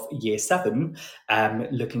start off year 7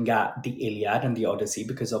 looking at the Iliad and the Odyssey,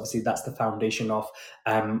 because obviously that's the foundation of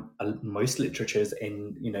most literatures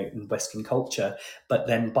in Western culture. But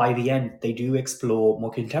then by the end, they do explore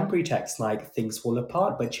more contemporary texts like Things Fall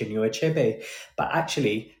Apart by Chinua Achebe. But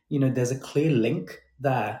actually, there's a clear link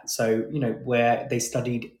there. So, where they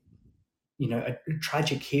studied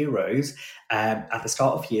tragic heroes at the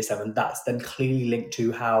start of year 7, that's then clearly linked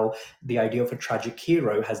to how the idea of a tragic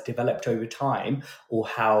hero has developed over time, or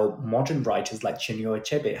how modern writers like Chinua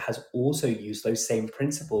Achebe has also used those same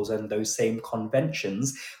principles and those same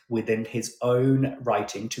conventions within his own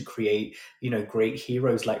writing to create, great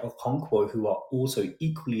heroes like Okonkwo, who are also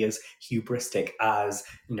equally as hubristic as,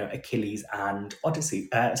 Achilles and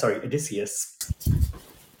Odysseus.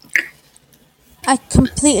 I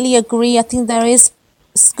completely agree. I think there is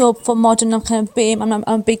scope for modern kind of BAME, and I'm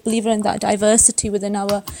a big believer in that diversity within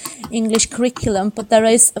our English curriculum, but there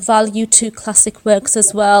is value to classic works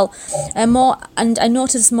as well. And I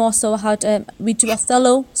noticed more so how we do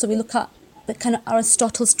Othello, so we look at the kind of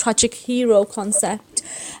Aristotle's tragic hero concept,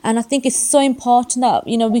 and I think it's so important that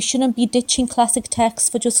we shouldn't be ditching classic texts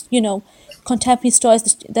for just contemporary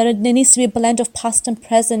stories. There needs to be a blend of past and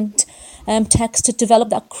present text to develop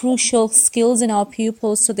that crucial skills in our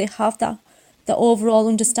pupils, so they have the overall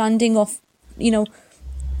understanding of they can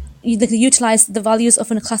utilize the values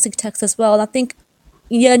of a classic text as well. I think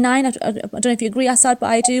year 9, I don't know if you agree, Assad, but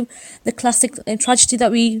I do, the classic tragedy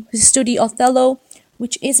that we study, Othello,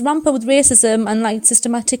 which is rampant with racism and like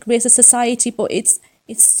systematic racist society, but it's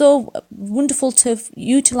so wonderful to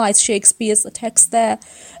utilize Shakespeare's text there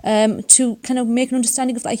to kind of make an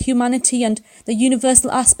understanding of like humanity and the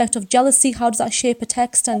universal aspect of jealousy. How does that shape a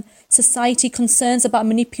text, and society concerns about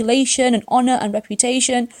manipulation and honor and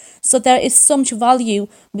reputation? So there is so much value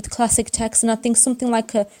with classic text, and I think something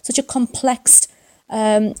like such a complex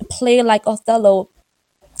play like Othello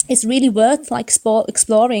is really worth like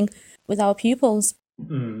exploring with our pupils.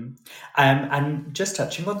 And just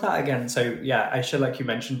touching on that again, so yeah, Aisha, like you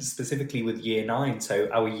mentioned, specifically with year 9, so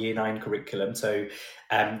our year 9 curriculum, so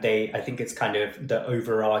I think it's kind of the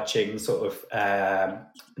overarching sort of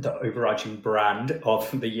the overarching brand of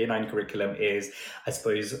the year 9 curriculum is, I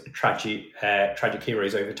suppose, tragic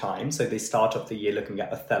heroes over time. So they start off the year looking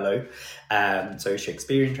at Othello, so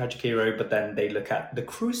Shakespearean tragic hero, but then they look at The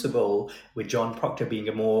Crucible, with John Proctor being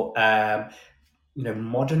a more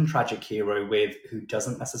modern tragic hero who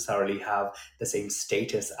doesn't necessarily have the same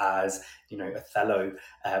status as, Othello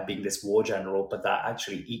being this war general, but that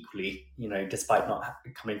actually equally, despite not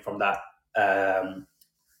coming from that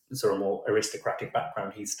sort of more aristocratic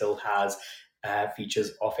background, he still has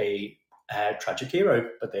features of a tragic hero,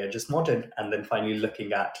 but they are just modern. And then finally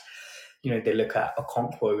looking at, they look at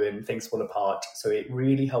Okonkwo and Things Fall Apart. So it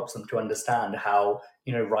really helps them to understand how,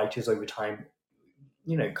 writers over time,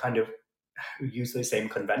 kind of use those same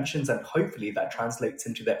conventions, and hopefully that translates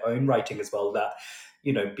into their own writing as well, that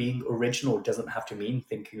being original doesn't have to mean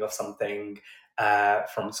thinking of something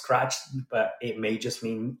from scratch, but it may just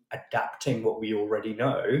mean adapting what we already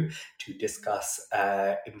know to discuss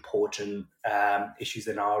important issues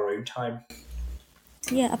in our own time.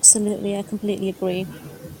 Yeah, absolutely, I completely agree.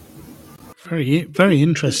 Very, very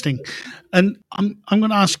interesting. And I'm going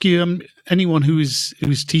to ask you, anyone who's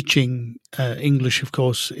teaching English, of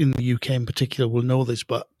course, in the UK in particular, will know this,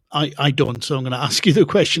 but I don't. So I'm going to ask you the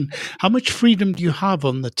question: how much freedom do you have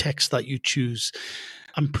on the text that you choose?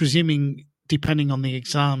 I'm presuming, depending on the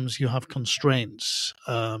exams, you have constraints.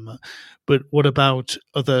 But what about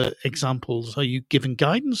other examples? Are you given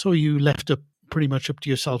guidance, or are you left pretty much up to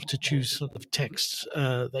yourself to choose sort of texts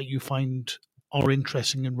that you find are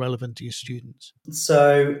interesting and relevant to your students?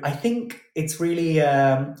 So I think it's really,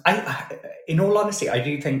 in all honesty, I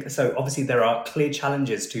do think so. Obviously, there are clear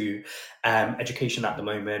challenges to education at the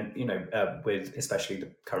moment, with especially the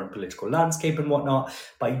current political landscape and whatnot.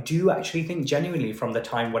 But I do actually think genuinely from the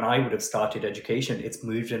time when I would have started education, it's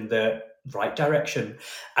moved in the right direction.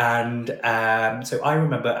 And so I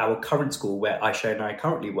remember our current school where Aisha and I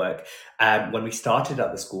currently work, when we started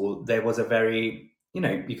at the school, there was a very,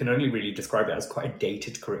 you can only really describe it as quite a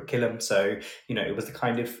dated curriculum. So, it was the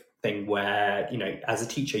kind of thing where, as a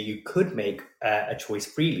teacher, you could make a choice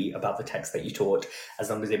freely about the text that you taught, as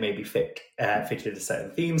long as it maybe fitted a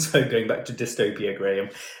certain theme. So going back to dystopia, Graham.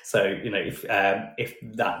 So, if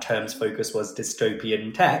that term's focus was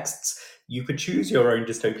dystopian texts, you could choose your own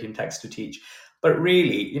dystopian text to teach. But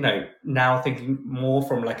really, now thinking more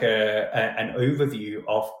from like an overview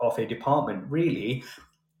of a department, really,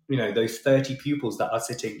 those 30 pupils that are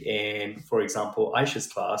sitting in, for example, Aisha's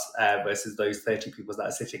class versus those 30 pupils that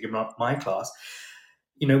are sitting in my class,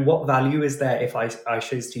 what value is there if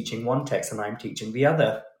Aisha is teaching one text and I'm teaching the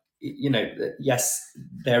other? Yes,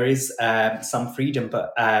 there is some freedom,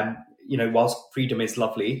 but, whilst freedom is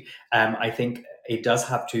lovely, I think it does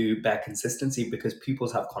have to bear consistency, because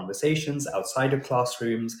pupils have conversations outside of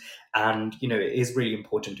classrooms, and, it is really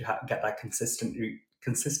important to get that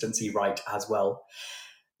consistency right as well.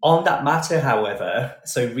 On that matter, however,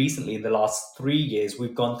 so recently in the last 3 years,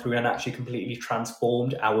 we've gone through and actually completely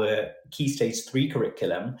transformed our Key Stage 3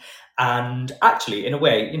 curriculum. And actually, in a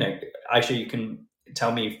way, Aisha, you can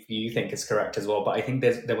tell me if you think it's correct as well, but I think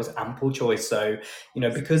there was ample choice. So,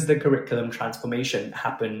 because the curriculum transformation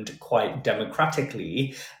happened quite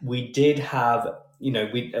democratically, we did have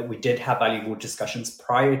we did have valuable discussions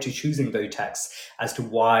prior to choosing those texts as to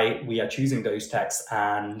why we are choosing those texts,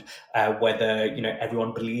 and whether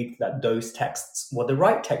everyone believed that those texts were the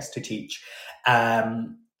right text to teach.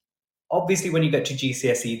 Obviously, when you get to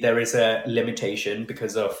GCSE, there is a limitation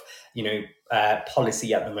because of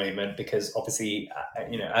policy at the moment, because obviously,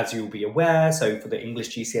 as you'll be aware, so for the English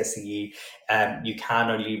GCSE, you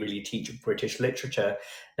can only really teach British literature.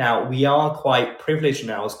 Now, we are quite privileged in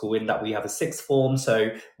our school in that we have a sixth form. So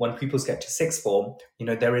when pupils get to sixth form,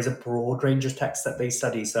 there is a broad range of texts that they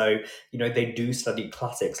study. So, they do study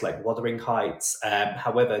classics like Wuthering Heights.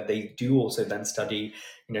 However, they do also then study,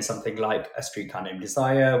 something like A Streetcar Named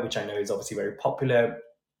Desire, which I know is obviously very popular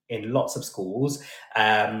in lots of schools.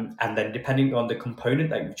 And then depending on the component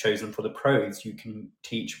that you've chosen for the prose, you can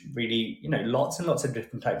teach really, lots and lots of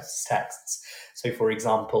different types of texts. So for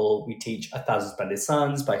example, we teach A Thousand Splendid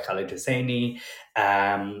Suns by Khaled Hosseini,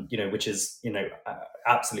 which is,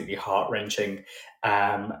 absolutely heart-wrenching.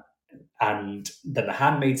 And then The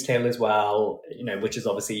Handmaid's Tale as well, which is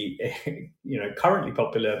obviously, currently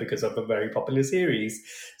popular because of a very popular series.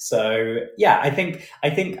 So yeah, I think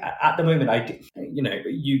at the moment,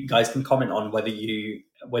 you guys can comment on whether you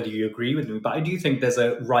agree with me, but I do think there's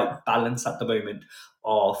a right balance at the moment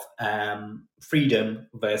of freedom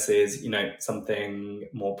versus, something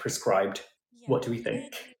more prescribed. What do we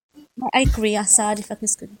think? I agree, Assad, if I can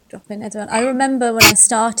just drop in, everyone. I remember when I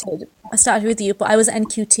started with you, but I was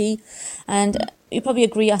NQT, and you probably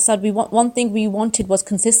agree, Assad, one thing we wanted was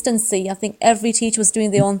consistency. I think every teacher was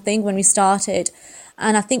doing their own thing when we started,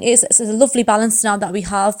 and I think it's a lovely balance now that we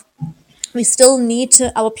have. We still need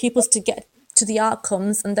our pupils to get to the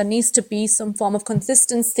outcomes, and there needs to be some form of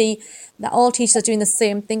consistency that all teachers are doing the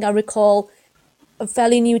same thing. I recall a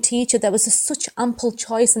fairly new teacher, there was such ample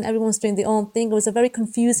choice and everyone was doing their own thing. It was a very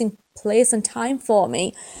confusing place and time for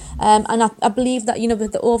me. And I believe that,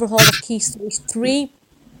 with the overhaul of Key Stage 3,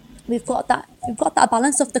 we've got that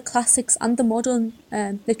balance of the classics and the modern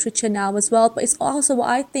literature now as well. But it's also what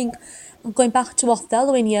I think, going back to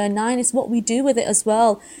Othello in Year 9, is what we do with it as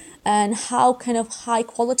well, and how kind of high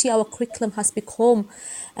quality our curriculum has become.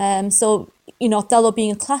 So, Othello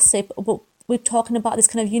being a classic, but we're talking about this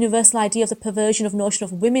kind of universal idea of the perversion of notion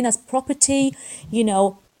of women as property,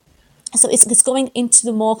 so it's going into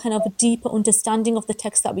the more kind of a deeper understanding of the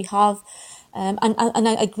text that we have. And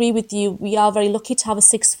I agree with you, we are very lucky to have a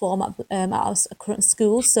sixth form at our current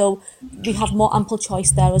school, so we have more ample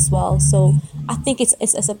choice there as well. So I think it's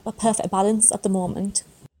a perfect balance at the moment.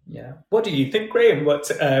 Yeah. What do you think, Graham?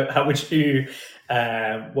 How would you?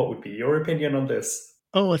 What would be your opinion on this?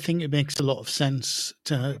 Oh, I think it makes a lot of sense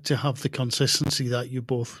to have the consistency that you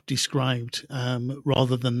both described,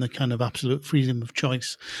 rather than the kind of absolute freedom of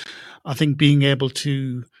choice. I think being able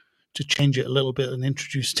to change it a little bit and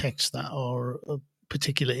introduce texts that are of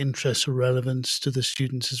particular interest or relevance to the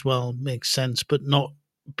students as well makes sense, but not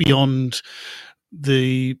beyond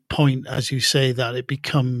the point, as you say, that it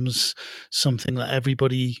becomes something that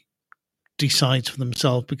everybody decides for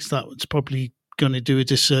themselves, because that's probably going to do a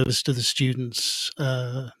disservice to the students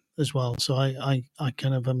as well. So I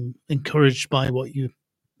kind of am encouraged by what you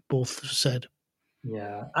both said.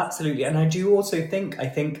 Yeah, absolutely. And I do also think,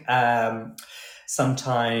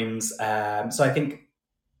 sometimes, so I think,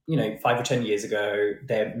 5 or 10 years ago,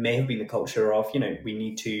 there may have been a culture of,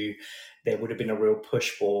 there would have been a real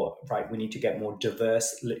push for, right, we need to get more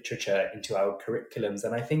diverse literature into our curriculums.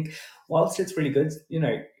 And I think whilst it's really good,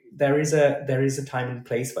 there is a time and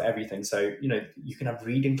place for everything. So, you can have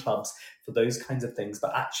reading clubs for those kinds of things,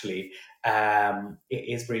 but actually, it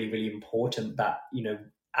is really, really important that,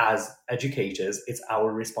 as educators, it's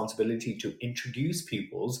our responsibility to introduce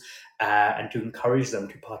pupils and to encourage them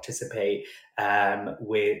to participate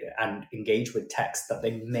with and engage with texts that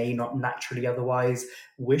they may not naturally otherwise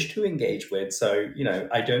wish to engage with. So,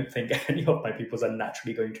 I don't think any of my pupils are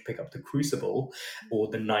naturally going to pick up The Crucible or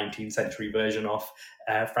the 19th century version of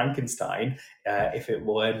Frankenstein if it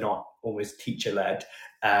were not almost teacher-led.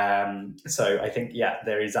 So I think,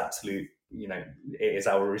 there is absolute, it is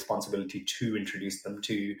our responsibility to introduce them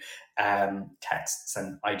to texts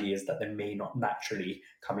and ideas that they may not naturally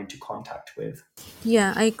come into contact with.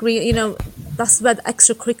 Yeah, I agree. That's where the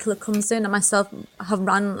extracurricular comes in. I myself have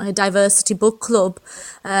run a diversity book club,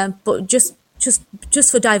 but just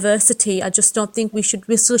for diversity, I just don't think we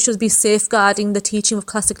still should be safeguarding the teaching of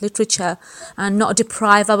classic literature and not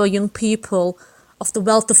deprive our young people of the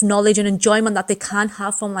wealth of knowledge and enjoyment that they can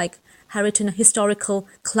have from like heritage and historical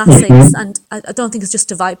classics. And I don't think it's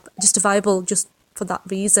justifiable just for that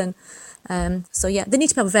reason. So yeah, they need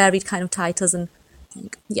to have varied kind of titles and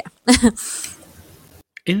yeah.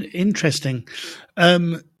 Interesting.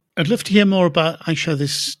 I'd love to hear more about, Aisha,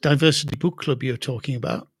 this diversity book club you're talking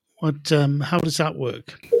about. How does that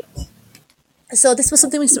work? So this was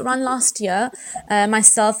something we ran last year.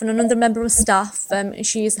 Myself and another member of staff.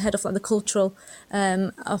 She is the head of the cultural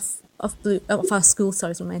of our school.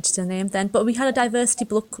 Sorry, I don't mention her name then. But we had a diversity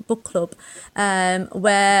book club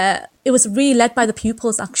where it was really led by the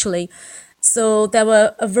pupils actually. So there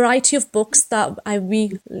were a variety of books that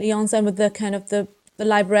we liaised with the kind of the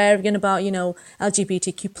librarian about,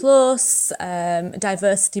 LGBTQ plus,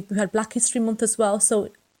 diversity. We had Black History Month as well. So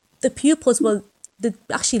the pupils they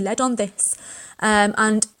actually led on this.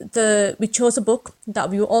 And we chose a book that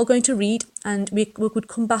we were all going to read, and we would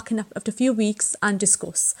come back after a few weeks and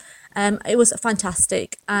discuss. It was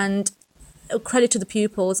fantastic, and credit to the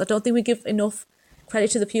pupils. I don't think we give enough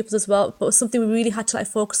credit to the pupils as well, but something we really had to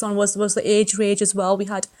focus on was the age range as well. We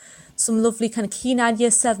had some lovely kind of keen-eyed year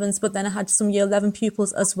 7s, but then I had some year 11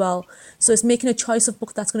 pupils as well. So it's making a choice of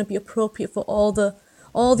book that's going to be appropriate for all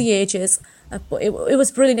the ages. But it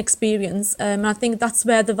was a brilliant experience, and I think that's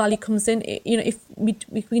where the value comes in. If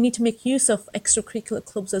we need to make use of extracurricular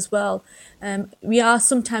clubs as well. We are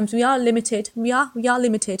limited. We are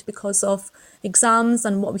limited because of exams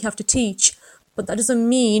and what we have to teach. But that doesn't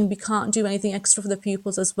mean we can't do anything extra for the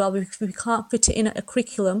pupils as well. If we can't fit it in a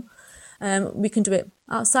curriculum, we can do it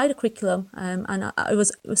outside a curriculum. And it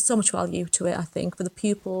was so much value to it, I think, for the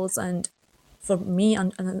pupils and for me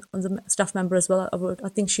and the staff member as well. I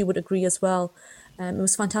think she would agree as well. It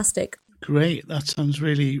was fantastic. Great. That sounds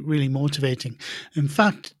really, really motivating. In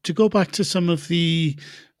fact, to go back to some of the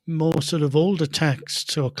more sort of older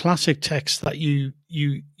texts or classic texts that you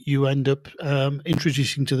end up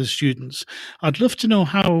introducing to the students, I'd love to know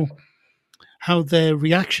how their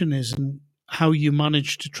reaction is and how you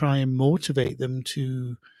manage to try and motivate them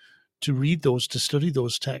to read those, to study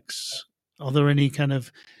those texts. Are there any kind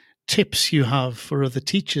of tips you have for other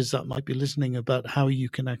teachers that might be listening about how you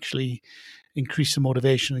can actually increase the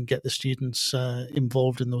motivation and get the students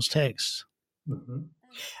involved in those texts?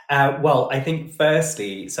 Mm-hmm. Well, I think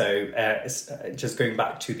firstly, so just going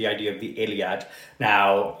back to the idea of the Iliad.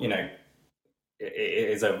 Now, it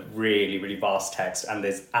is a really, really vast text, and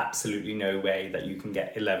there's absolutely no way that you can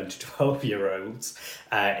get 11 to 12-year-olds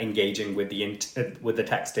engaging with the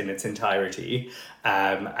text in its entirety,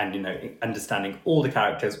 and understanding all the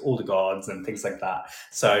characters, all the gods, and things like that.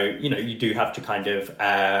 So you do have to kind of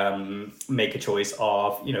make a choice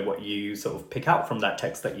of what you sort of pick out from that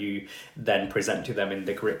text that you then present to them in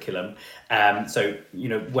the curriculum. So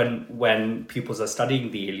when pupils are studying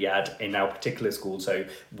the Iliad in our particular school, so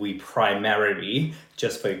we primarily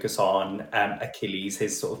just focus on Achilles,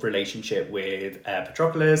 his sort of relationship with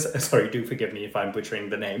Patroclus. Sorry, do forgive me if I'm butchering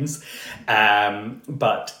the names,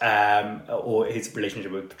 or his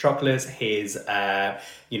relationship with Patroclus, his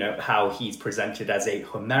how he's presented as a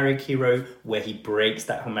Homeric hero, where he breaks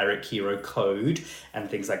that Homeric hero code and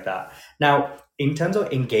things like that. Now, in terms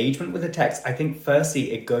of engagement with the text, I think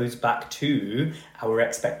firstly it goes back to our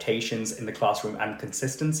expectations in the classroom and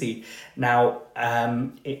consistency. Now,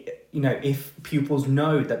 if pupils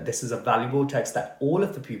know that this is a valuable text that all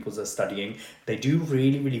of the pupils are studying, they do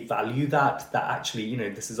really, really value that actually,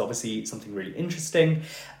 this is obviously something really interesting.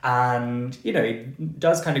 And, it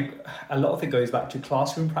does kind of, a lot of it goes back to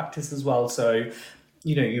classroom practice as well. So,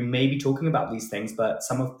 you may be talking about these things, but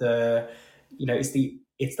some of the,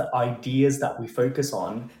 it's the ideas that we focus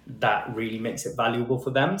on that really makes it valuable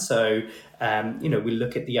for them. So, we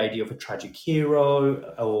look at the idea of a tragic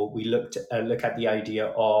hero, or we look at the idea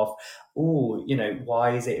of,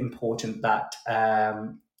 why is it important that,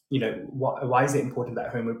 why is it important that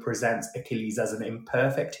Homer presents Achilles as an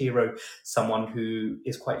imperfect hero, someone who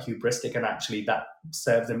is quite hubristic, and actually that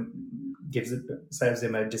serves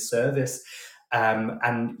him a disservice.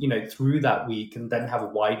 And through that we can then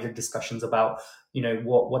have wider discussions about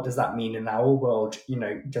what does that mean in our world.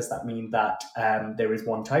 Does that mean that there is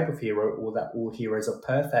one type of hero, or that all heroes are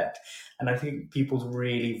perfect? And I think people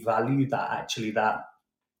really value that, actually, that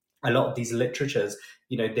a lot of these literatures,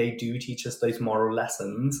 they do teach us those moral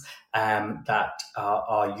lessons that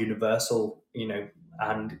are universal,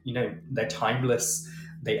 and they're timeless.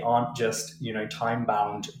 They aren't just time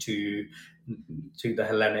bound to the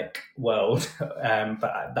Hellenic world,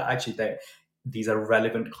 but that actually these are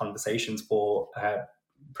relevant conversations for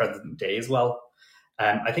present day as well.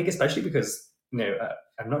 I think especially because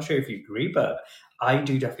I'm not sure if you agree, but I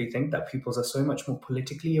do definitely think that pupils are so much more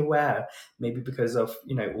politically aware, maybe because of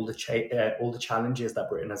all the challenges that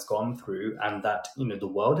Britain has gone through, and that the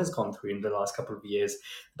world has gone through in the last couple of years.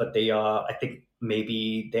 But I think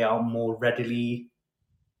maybe they are more ready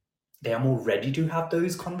to have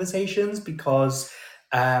those conversations because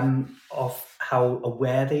of how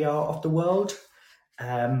aware they are of the world.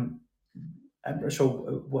 I'm not sure.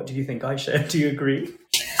 What do you think, Aisha? Do you agree?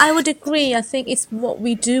 I would agree. I think it's what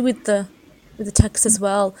we do with the text as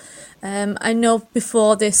well. I know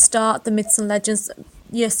before they start the myths and legends,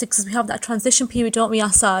 year 6, we have that transition period, don't we,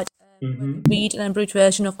 Assad? Where we read an abridged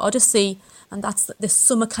version of Odyssey, and that's the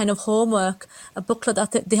summer kind of homework, a booklet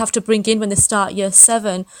that they have to bring in when they start year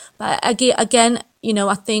 7. But again,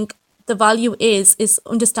 I think the value is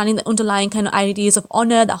understanding the underlying kind of ideas of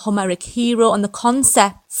honor, that Homeric hero, and the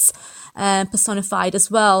concepts personified as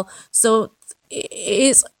well. So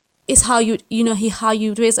it's how you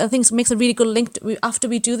raise. I think it makes a really good link after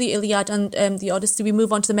we do the Iliad and the Odyssey, we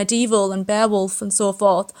move on to the medieval and Beowulf and so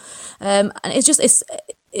forth, and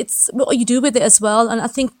it's what you do with it as well. And I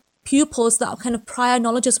think pupils, that kind of prior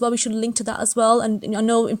knowledge as well, we should link to that as well. And I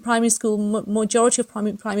know in primary school, majority of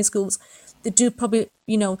primary schools, they do probably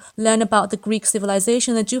learn about the Greek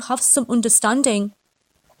civilization. They do have some understanding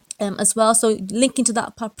as well, so linking to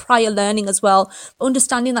that prior learning as well,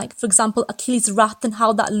 understanding, like, for example, Achilles' wrath and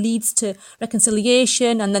how that leads to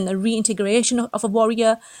reconciliation and then the reintegration of a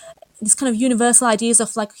warrior. These kind of universal ideas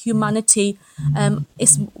of like humanity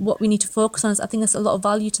is what we need to focus on. I think there's a lot of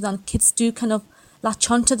value to that, and kids do kind of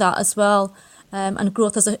latch onto that as well, and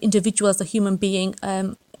growth as an individual, as a human being.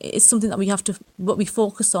 It's something that what we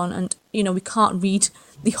focus on, and we can't read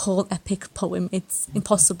the whole epic poem, it's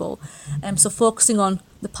impossible. So focusing on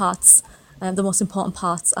the parts, the most important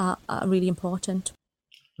parts are really important.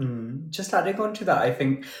 Just adding on to that, I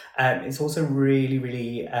think it's also really,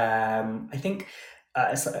 really, I think,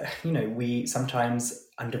 we sometimes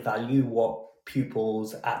undervalue what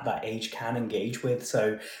pupils at that age can engage with.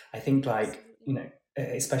 So I think, like,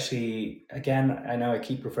 especially, again, I know I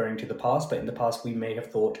keep referring to the past, but in the past we may have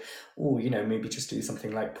thought, maybe just do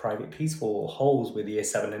something like private peaceful holes with year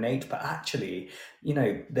 7 and 8, but actually,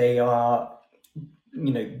 they are,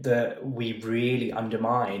 we really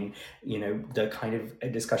undermine, the kind of a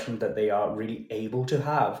discussion that they are really able to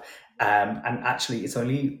have. And actually, it's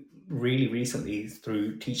only really recently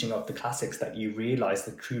through teaching of the classics that you realize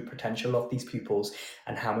the true potential of these pupils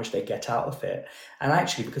and how much they get out of it. And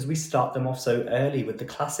actually, because we start them off so early with the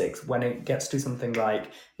classics, when it gets to something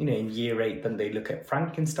like, in year 8, then they look at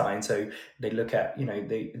Frankenstein. So they look at,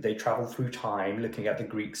 they travel through time, looking at the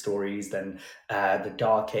Greek stories, then the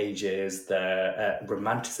Dark Ages, the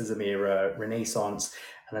Romanticism era, Renaissance,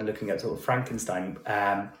 and then looking at sort of Frankenstein.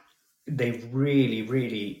 They've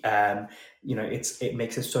really, it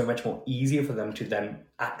makes it so much more easier for them to then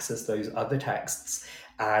access those other texts.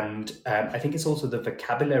 And I think it's also the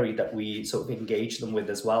vocabulary that we sort of engage them with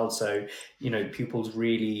as well. So, pupils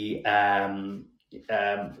really,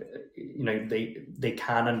 they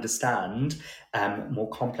can understand more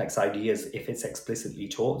complex ideas if it's explicitly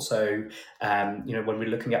taught. So, when we're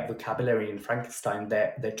looking at vocabulary in Frankenstein,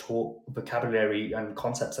 they're taught vocabulary and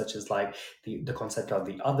concepts such as like the concept of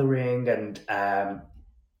the othering and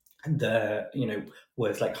the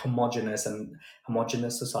words like homogeneous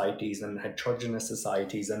societies and heterogeneous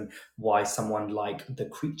societies, and why someone like the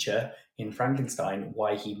creature in Frankenstein,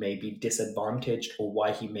 why he may be disadvantaged or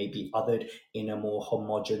why he may be othered in a more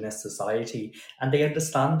homogeneous society. And they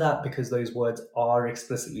understand that because those words are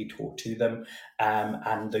explicitly taught to them,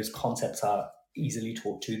 and those concepts are easily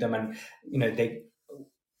taught to them, and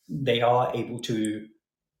they are able to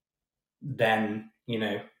then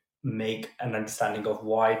make an understanding of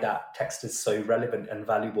why that text is so relevant and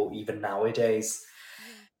valuable even nowadays.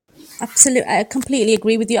 Absolutely, I completely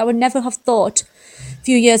agree with you. I would never have thought a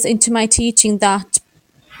few years into my teaching that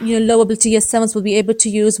low ability year 7s will be able to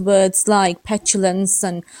use words like petulance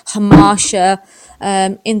and hamasha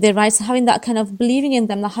in their rights, having that kind of believing in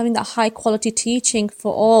them, having that high quality teaching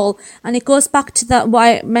for all. And it goes back to that what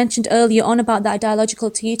I mentioned earlier on about that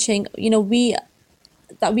dialogical teaching. We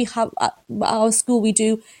have at our school, we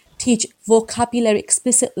do teach vocabulary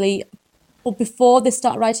explicitly, but before they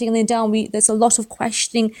start writing them down, there's a lot of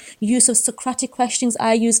questioning, use of Socratic questions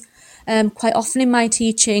I use quite often in my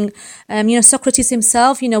teaching. Socrates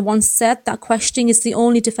himself, once said that questioning is the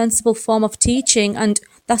only defensible form of teaching, and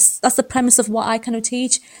that's the premise of what I kind of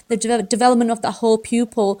teach, the development of the whole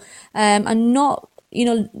pupil, and not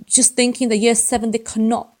just thinking that year 7 they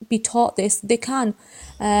cannot be taught this. They can,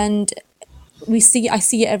 and I see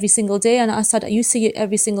it every single day, and I said you see it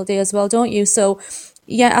every single day as well, don't you? So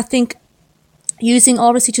yeah, I think using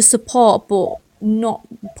oracy to support but not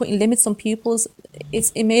putting limits on pupils,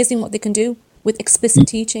 it's amazing what they can do with explicit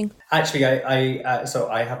teaching. Actually,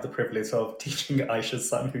 I have the privilege of teaching Aisha's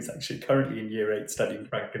son, who's actually currently in year 8 studying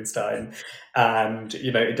Frankenstein, and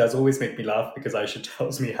it does always make me laugh because Aisha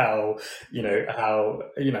tells me how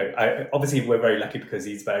obviously we're very lucky because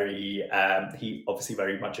he's he obviously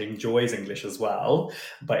very much enjoys English as well,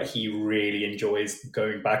 but he really enjoys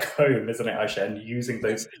going back home, isn't it, Aisha, and using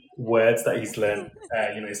those words that he's learned,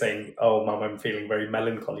 saying, "Oh, Mum, I'm feeling very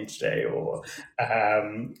melancholy today," or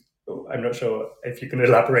I'm not sure if you can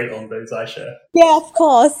elaborate on those, Aisha. Yeah, of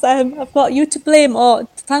course. I've got you to blame or to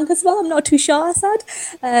thank as well. I'm not too sure, Asad.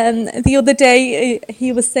 The other day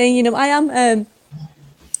he was saying, I am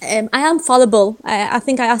fallible. I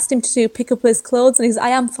think I asked him to pick up his clothes, and he said, I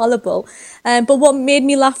am fallible. But what made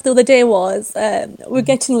me laugh the other day was we're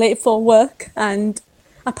getting late for work, and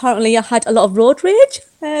apparently I had a lot of road rage.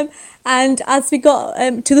 And as we got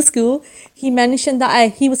to the school, he mentioned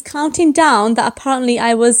that he was counting down that apparently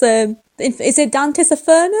I was, is it Dante's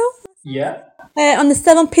Inferno? Yeah. On the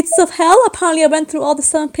 7 pits of hell. Apparently I went through all the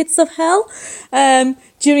 7 pits of hell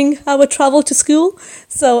during our travel to school.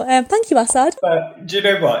 So thank you, Asad. But do you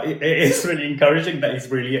know what? It is really encouraging that he's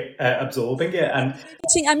really absorbing it. And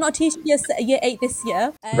I'm not teaching year 8 this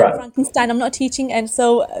year. Right. Frankenstein I'm not teaching, and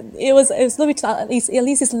so it was lovely to at least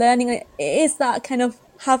he's learning. It is that kind of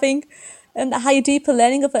having a higher, deeper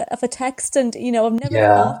learning of a text, and I've never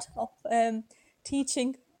thought of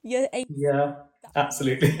teaching year 8. Yeah,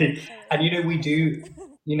 absolutely. And we do,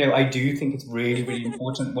 I do think it's really, really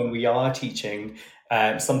important when we are teaching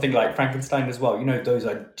something like Frankenstein as well. Those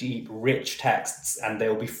are deep, rich texts, and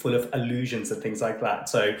they'll be full of allusions and things like that.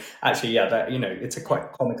 So actually, yeah, that it's a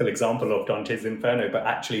quite comical example of Dante's Inferno, but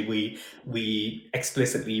actually we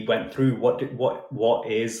explicitly went through what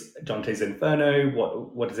is Dante's Inferno,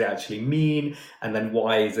 what does it actually mean, and then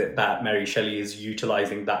why is it that Mary Shelley is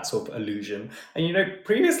utilizing that sort of allusion. And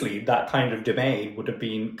previously that kind of domain would have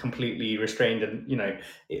been completely restrained, and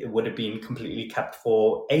it would have been completely kept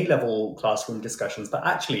for A-level classroom discussions. But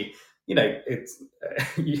actually, it's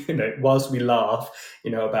whilst we laugh,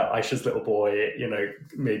 about Aisha's little boy,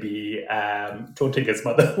 maybe taunting his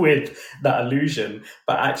mother with that allusion,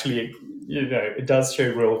 but actually, it does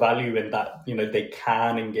show real value in that, they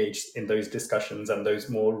can engage in those discussions and those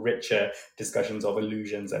more richer discussions of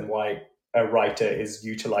illusions and why a writer is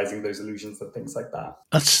utilizing those illusions and things like that.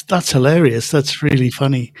 That's hilarious. That's really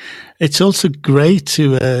funny. It's also great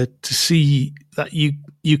to see that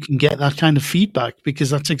you can get that kind of feedback,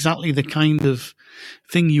 because that's exactly the kind of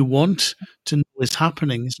thing you want to know is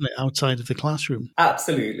happening, isn't it, outside of the classroom?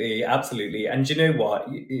 Absolutely. And you know what?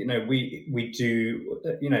 We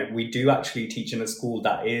do actually teach in a school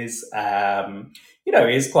that is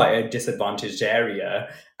is quite a disadvantaged area.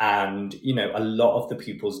 And, a lot of the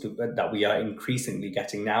pupils that we are increasingly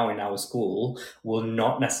getting now in our school will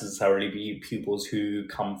not necessarily be pupils who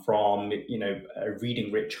come from,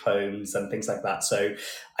 reading rich homes and things like that. So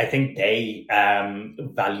I think they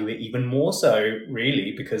value it even more so,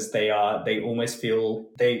 really, because they almost feel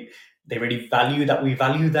they really value that we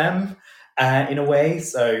value them in a way.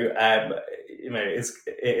 So, it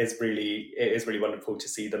is really wonderful to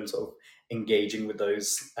see them sort of engaging with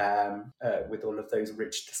those, with all of those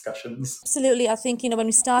rich discussions. Absolutely. I think, when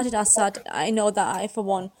we started Assad, I know that I, for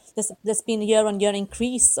one, there's been a year-on-year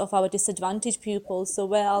increase of our disadvantaged pupils. So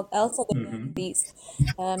where else are they increased?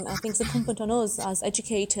 I think it's incumbent on us as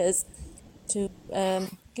educators to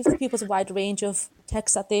give the pupils a wide range of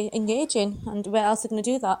texts that they engage in, and where else are they going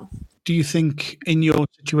to do that? Do you think in your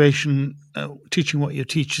situation, teaching what you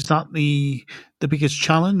teach, is that the biggest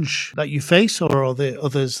challenge that you face, or are there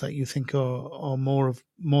others that you think are more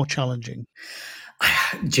challenging?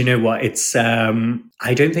 Do you know what? It's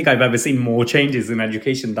I don't think I've ever seen more changes in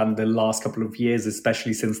education than the last couple of years,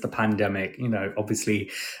 especially since the pandemic. Obviously,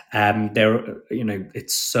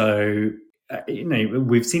 it's so.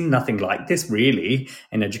 We've seen nothing like this really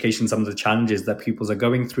in education, some of the challenges that pupils are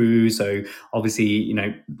going through. So obviously,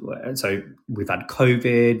 so we've had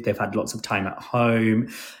COVID, they've had lots of time at home,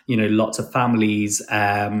 lots of families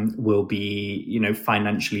will be,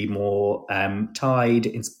 financially more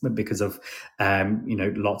tied because of,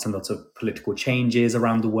 lots and lots of political changes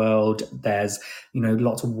around the world. There's,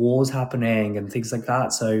 lots of wars happening and things like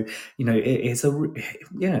that. So, it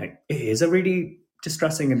is a really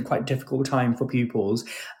distressing and quite difficult time for pupils.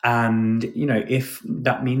 And, if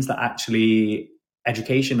that means that actually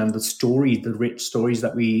education and the rich stories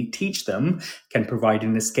that we teach them can provide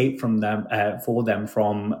an escape from them, for them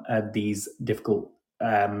from these difficult,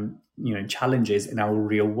 challenges in our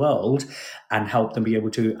real world, and help them be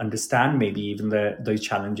able to understand maybe even those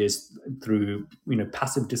challenges through,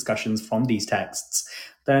 passive discussions from these texts,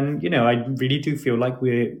 then, I really do feel like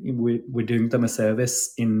we're doing them a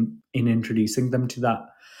service in introducing them to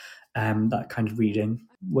that kind of reading.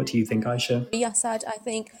 What do you think, Aisha? Yes, I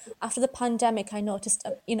think after the pandemic, I noticed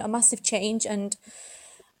a massive change. And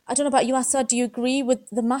I don't know about you, Assad, do you agree with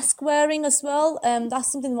the mask wearing as well?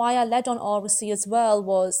 That's something why I led on Oracy as well,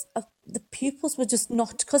 was the pupils were just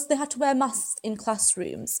not, because they had to wear masks in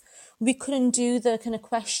classrooms. We couldn't do the kind of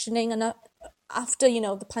questioning. And after,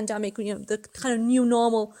 the pandemic, the kind of new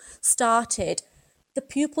normal started, the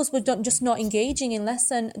pupils were just not engaging in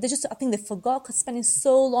lesson. I think they forgot, because spending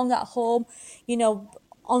so long at home,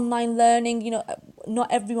 online learning,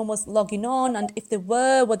 not everyone was logging on, and if they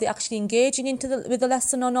were they actually engaging with the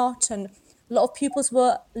lesson or not? And a lot of pupils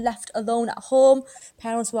were left alone at home,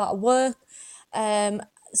 parents were at work,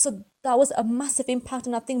 so that was a massive impact.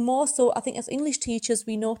 And I think more so, I think as English teachers,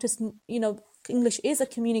 we noticed, English is a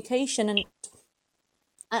communication, and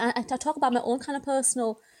I talk about my own kind of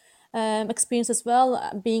personal experience as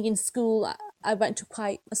well. Being in school, I went to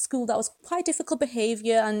a school that was quite difficult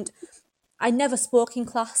behaviour, and I never spoke in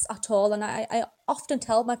class at all, and I often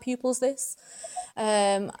tell my pupils this.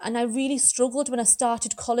 And I really struggled when I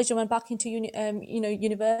started college and went back into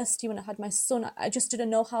university when I had my son. I just didn't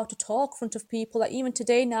know how to talk in front of people. Like even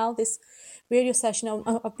today now, this radio session,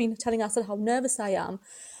 I've been telling Assad how nervous I am.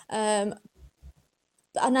 And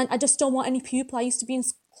I just don't want any pupil. I used to be in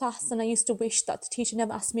class and I used to wish that the teacher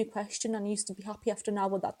never asked me a question, and I used to be happy after an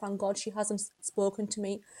hour that thank God she hasn't spoken to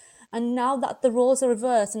me. And now that the roles are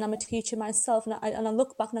reversed and I'm a teacher myself, and I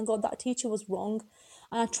look back and I go, that teacher was wrong.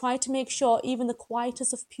 And I try to make sure even the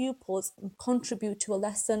quietest of pupils contribute to a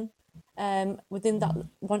lesson within that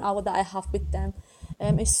 1 hour that I have with them.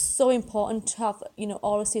 It's so important to have,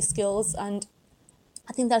 oracy skills. And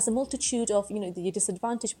I think there's a multitude of, the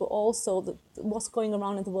disadvantage, but also what's going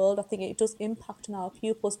around in the world. I think it does impact on our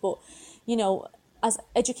pupils. But, as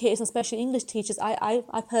educators, especially English teachers, I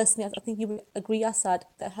personally, I think you would agree, Assad,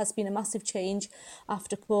 there has been a massive change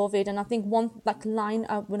after COVID. And I think one line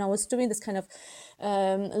when I was doing this kind of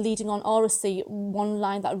leading on oracy, one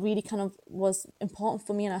line that really kind of was important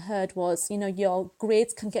for me and I heard was, your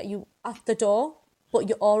grades can get you at the door, but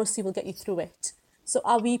your oracy will get you through it. So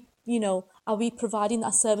are we providing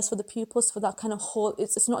that service for the pupils for that kind of whole,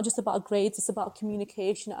 it's not just about grades, it's about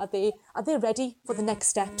communication. Are they ready for the next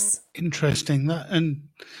steps? Interesting. And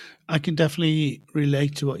I can definitely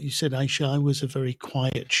relate to what you said, Aisha. I was a very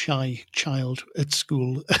quiet, shy child at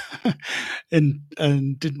school and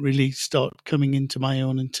didn't really start coming into my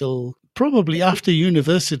own until probably after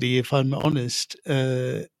university, if I'm honest.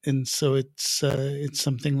 And so it's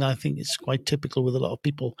something that I think is quite typical with a lot of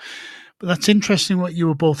people. But that's interesting what you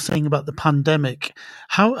were both saying about the pandemic.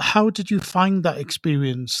 How did you find that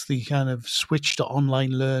experience, the kind of switch to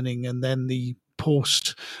online learning and then the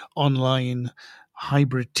post-online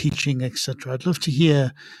hybrid teaching, etc.? I'd love to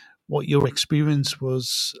hear what your experience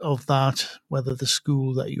was of that, whether the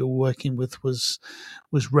school that you're working with was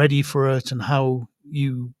ready for it, and how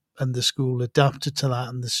you and the school adapted to that,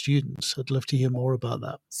 and the students. I'd love to hear more about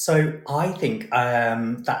that. So I think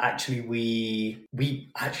that actually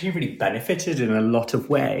we actually really benefited in a lot of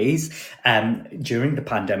ways during the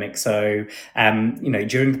pandemic. So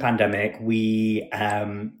during the pandemic, we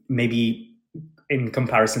maybe, in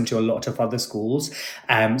comparison to a lot of other schools,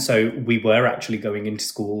 so we were actually going into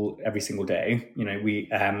school every single day.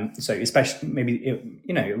 So especially maybe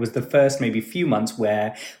it was the first maybe few months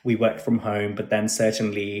where we worked from home, but then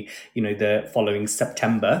certainly the following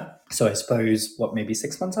September. So I suppose maybe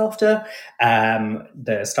 6 months after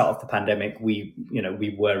the start of the pandemic, we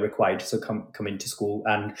were required to come into school.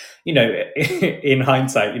 And in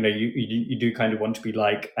hindsight, you do kind of want to be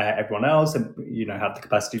like everyone else and have the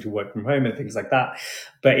capacity to work from home and things like that.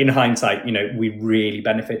 But in hindsight, we really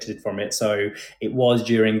benefited from it. So it was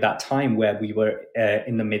during that time where we were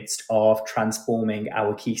in the midst of transforming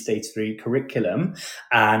our Key Stage 3 curriculum,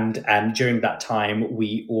 and during that time,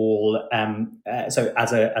 we all so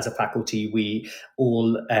as a faculty, we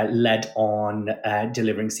all led on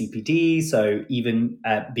delivering CPD. So even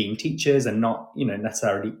being teachers and not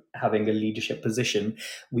necessarily having a leadership position,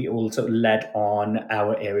 we also led on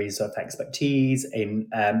our areas of expertise in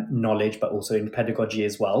knowledge, but also in pedagogy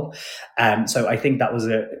as well. So I think that was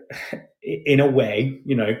in a way,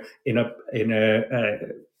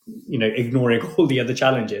 ignoring all the other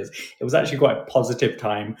challenges, it was actually quite a positive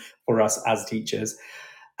time for us as teachers.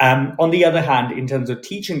 On the other hand, in terms of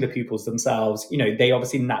teaching the pupils themselves, they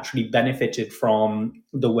obviously naturally benefited from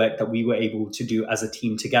the work that we were able to do as a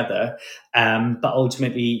team together. But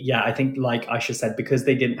ultimately, I think, like Aisha said, because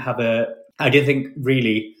they didn't have I didn't think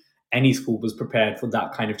really any school was prepared for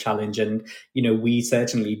that kind of challenge. And, we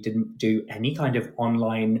certainly didn't do any kind of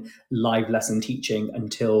online live lesson teaching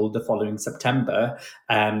until the following September,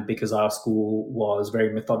 because our school was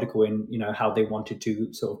very methodical in, how they wanted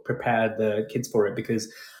to sort of prepare the kids for it. Because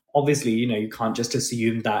obviously, you can't just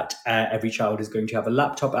assume that every child is going to have a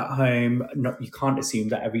laptop at home. You can't assume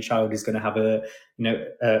that every child is going to have a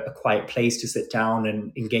quiet place to sit down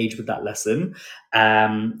and engage with that lesson.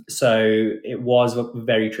 So it was a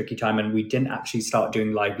very tricky time, and we didn't actually start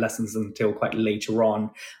doing live lessons until quite later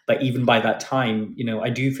on. But even by that time, I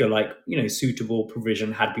do feel like, suitable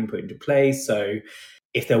provision had been put into place. So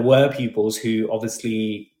if there were pupils who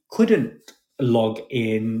obviously couldn't log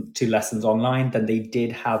in to lessons online, then they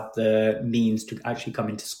did have the means to actually come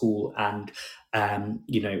into school and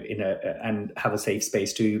and have a safe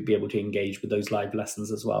space to be able to engage with those live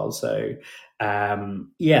lessons as well. So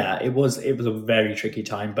it was a very tricky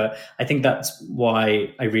time, but I think that's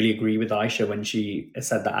why I really agree with Aisha when she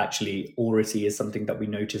said that actually oracy is something that we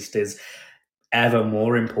noticed is ever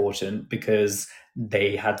more important, because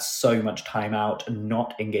they had so much time out and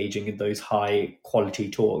not engaging in those high quality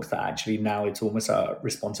talks that actually now it's almost a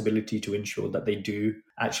responsibility to ensure that they do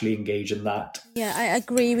actually engage in that. Yeah, I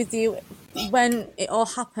agree with you. When it all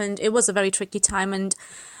happened, it was a very tricky time, and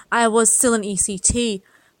I was still in ECT.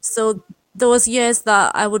 So there was years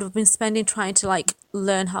that I would have been spending trying to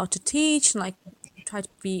learn how to teach and try to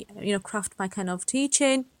be, craft my kind of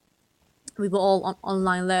teaching. We were all on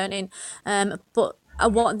online learning. But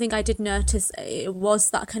one thing I did notice, it was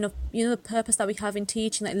that kind of, the purpose that we have in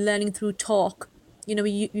teaching, like learning through talk.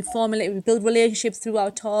 We formulate, we build relationships through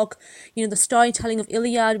our talk. The storytelling of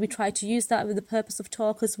Iliad, we try to use that with the purpose of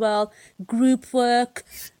talk as well. Group work,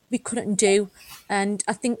 we couldn't do. And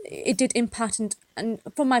I think it did impact. And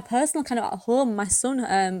from my personal kind of at home, my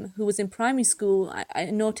son, who was in primary school, I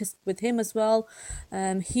noticed with him as well.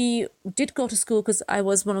 He did go to school because I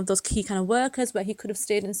was one of those key kind of workers where he could have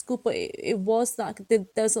stayed in school. But it was that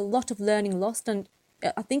there's a lot of learning lost. And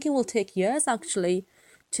I think it will take years actually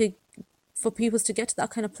for pupils to get to that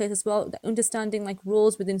kind of place as well, understanding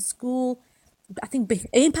roles within school. I think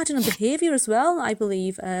impacting on behaviour as well, I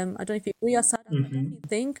believe. I don't know if you agree or sad. I definitely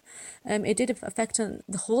think it did affect on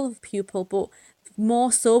the whole of pupil, but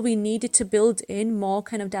more so we needed to build in more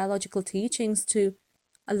kind of dialogical teachings to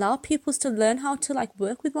allow pupils to learn how to like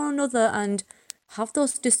work with one another and have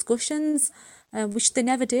those discussions, which they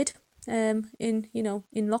never did in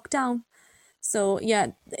lockdown. So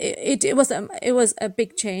yeah, it was a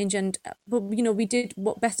big change, and but we did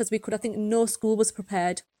what best as we could. I think no school was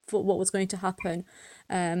prepared for what was going to happen.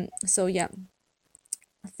 So yeah,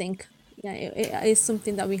 I think it is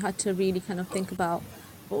something that we had to really kind of think about.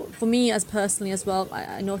 But for me, as personally as well,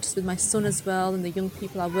 I noticed with my son as well and the young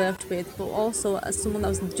people I worked with, but also as someone that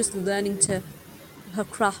was just learning to her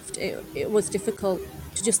craft, it was difficult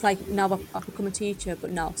to just like, now I've become a teacher,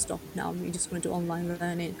 but now stop, now we're just going to do online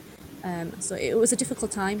learning. So it was a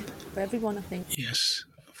difficult time for everyone, I think. Yes,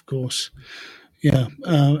 of course. Yeah,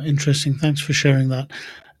 interesting. Thanks for sharing that.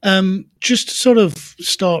 Just to sort of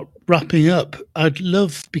start wrapping up, I'd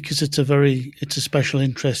love, because it's a special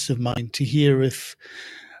interest of mine, to hear if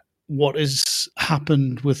what has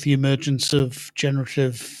happened with the emergence of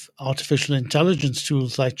generative artificial intelligence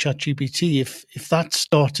tools like ChatGPT, if that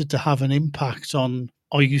started to have an impact on,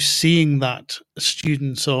 are you seeing that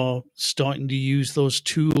students are starting to use those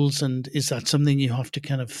tools, and is that something you have to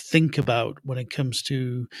kind of think about when it comes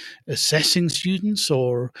to assessing students,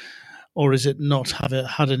 or is it not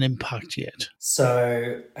had an impact yet?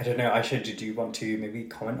 So I don't know, Aisha, did you want to maybe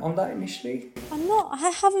comment on that initially?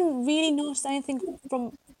 I haven't really noticed anything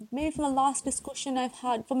from the last discussion I've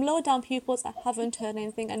had. From lower down pupils, I haven't heard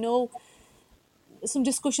anything. I know some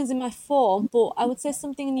discussions in my form, but I would say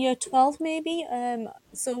something in year 12 maybe.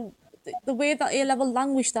 So the way that A-level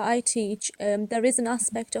language that I teach, there is an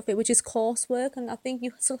aspect of it which is coursework, and I think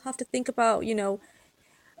you still have to think about,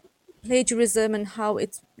 plagiarism and how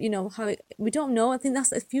it's, we don't know. I think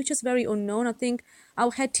the future's very unknown. I think our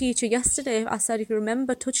head teacher yesterday, I said, if you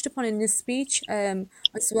remember, touched upon it in his speech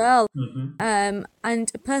as well.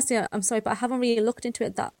 And personally, I'm sorry, but I haven't really looked into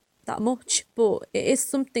it that much, but it is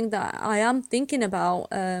something that I am thinking about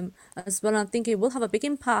as well. I think it will have a big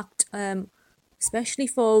impact, especially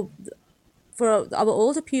for our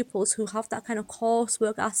older pupils who have that kind of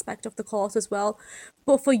coursework aspect of the course as well.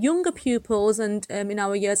 But for younger pupils and in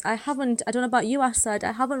our years, I don't know about you, Asad,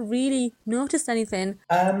 I haven't really noticed anything.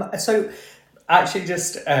 So actually,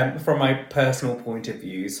 just from my personal point of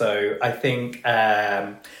view, so I think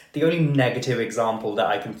the only negative example that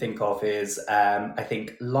I can think of is I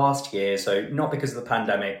think last year, so not because of the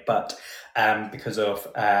pandemic, but because of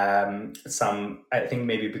I think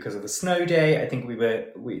maybe because of the snow day, I think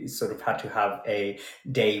we sort of had to have a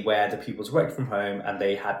day where the pupils worked from home and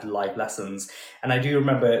they had live lessons. And I do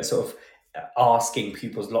remember sort of asking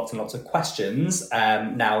pupils lots and lots of questions.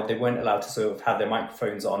 Now they weren't allowed to sort of have their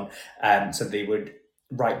microphones on, so they would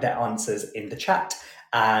write their answers in the chat.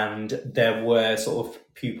 And there were sort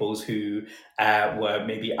of pupils who were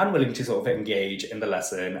maybe unwilling to sort of engage in the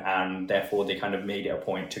lesson, and therefore they kind of made it a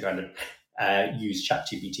point to kind of use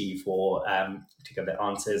ChatGPT for to get their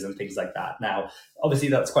answers and things like that. Now, obviously,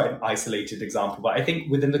 that's quite an isolated example, but I think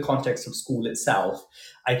within the context of school itself,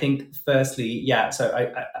 I think firstly, yeah. So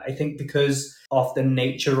I think because of the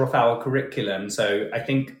nature of our curriculum, so I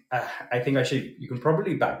think actually you can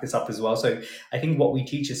probably back this up as well. So I think what we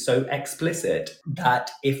teach is so explicit that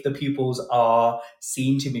if the pupils are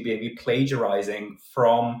seen to be maybe plagiarizing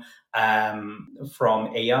from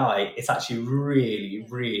AI, it's actually really,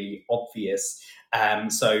 really obvious.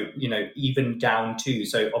 So, even down to,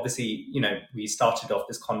 so obviously, we started off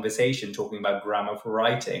this conversation talking about grammar for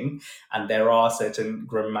writing, and there are certain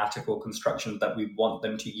grammatical constructions that we want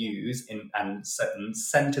them to use and certain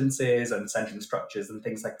sentences and sentence structures and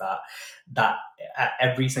things like that at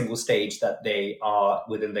every single stage that they are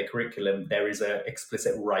within their curriculum, there is an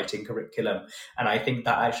explicit writing curriculum. And I think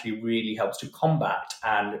that actually really helps to combat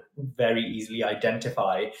and very easily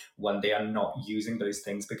identify when they are not using those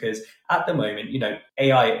things. Because at the moment,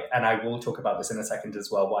 AI, and I will talk about this in a second as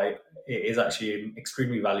well, why it is actually an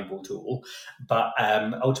extremely valuable tool. But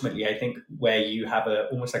ultimately, I think where you have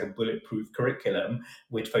almost like a bulletproof curriculum,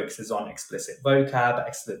 which focuses on explicit vocab,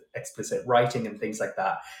 explicit writing and things like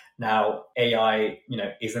that. Now, AI,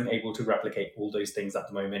 isn't able to replicate all those things at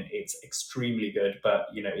the moment. It's extremely good, but,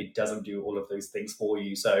 it doesn't do all of those things for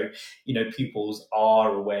you. So, pupils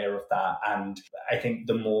are aware of that. And I think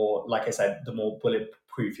the more, like I said, the more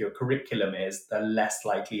bulletproof your curriculum is, the less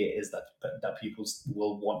likely it is that pupils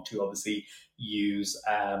will want to obviously use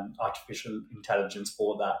artificial intelligence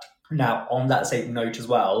for that. Now, on that same note as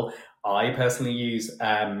well, I personally use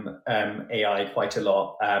AI quite a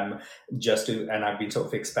lot, and I've been sort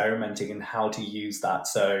of experimenting in how to use that.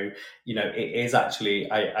 So, it is actually,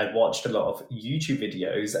 I watched a lot of YouTube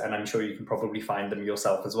videos, and I'm sure you can probably find them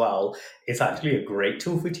yourself as well. It's actually a great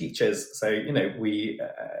tool for teachers. So,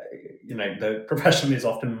 the profession is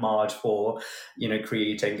often marred for,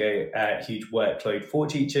 creating a huge workload for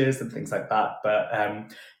teachers and things like that. But,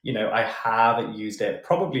 I have used it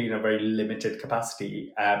probably in a very limited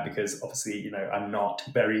capacity because obviously, I'm not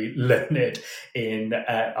very learned in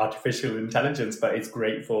artificial intelligence, but it's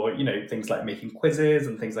great for, things like making quizzes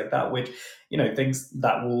and things like that, which, things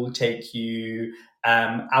that will take you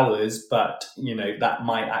hours, but that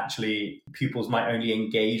might actually, pupils might only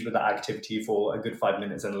engage with that activity for a good 5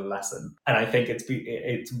 minutes in a lesson. And I think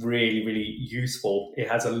it's really, really useful. It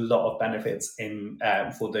has a lot of benefits in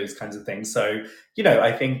for those kinds of things. So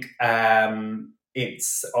I think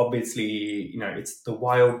it's obviously, it's the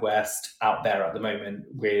Wild West out there at the moment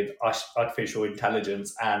with artificial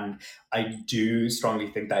intelligence, and I do strongly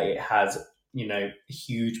think that it has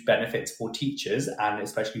huge benefits for teachers and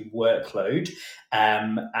especially workload.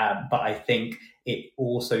 But I think it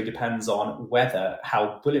also depends on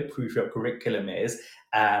how bulletproof your curriculum is,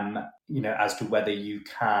 as to whether you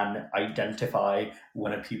can identify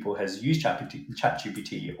when a pupil has used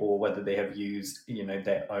ChatGPT or whether they have used,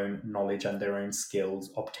 their own knowledge and their own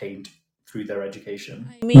skills obtained through their education.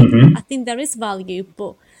 I mean, I think there is value,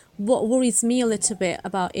 but what worries me a little bit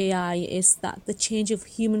about AI is that the change of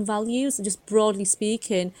human values, just broadly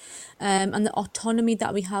speaking, and the autonomy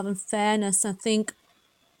that we have and fairness. I think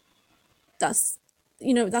that's,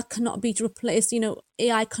 that cannot be replaced.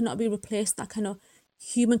 AI cannot be replaced, that kind of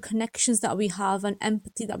human connections that we have and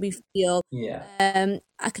empathy that we feel. Yeah.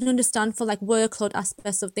 I can understand for like workload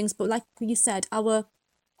aspects of things, but like you said, our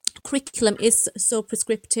curriculum is so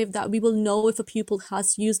prescriptive that we will know if a pupil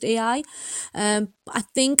has used AI. I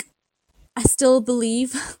think I still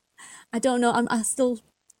believe, I don't know, I still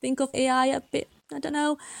think of AI a bit, I don't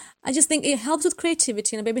know. I just think it helps with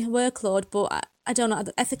creativity and maybe workload, but I don't know,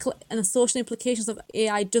 the ethical and the social implications of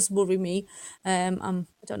AI does worry me. I'm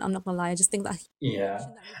not gonna lie, I just think that. Yeah.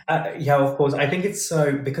 Of course. I think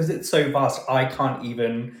because it's so vast, I can't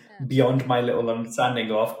even, beyond my little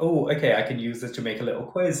understanding of, okay, I can use this to make a little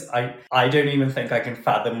quiz. I don't even think I can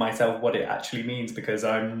fathom myself what it actually means, because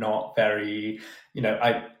I'm not very,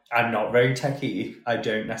 I'm not very techie. I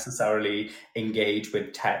don't necessarily engage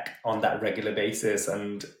with tech on that regular basis.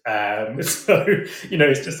 And so,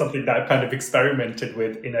 it's just something that I've kind of experimented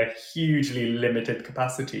with in a hugely limited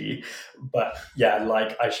capacity. But yeah,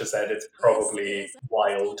 like Aisha said, it's probably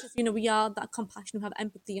wild. We are that compassion, we have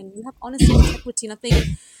empathy, and we have honesty and integrity. And I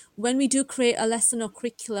think when we do create a lesson or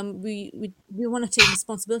curriculum, we want to take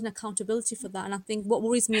responsibility and accountability for that. And I think what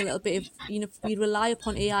worries me a little bit, if we rely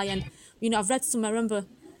upon AI, and I've read some, I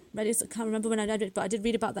can't remember when I read it, but I did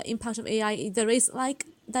read about the impact of AI. There is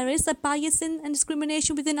a bias and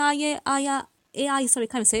discrimination within AI, sorry, I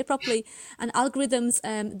can't say it properly, and algorithms,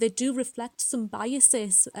 they do reflect some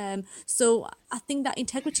biases. So I think that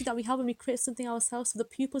integrity that we have when we create something ourselves for the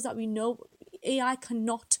pupils that we know, AI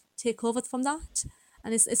cannot take over from that.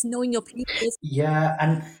 And it's knowing your pupils. Yeah,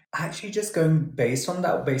 and actually just going based on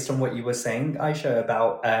what you were saying, Aisha,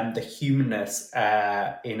 about the humanness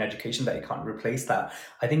in education, that you can't replace that.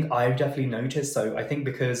 I think I've definitely noticed. So I think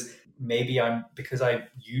because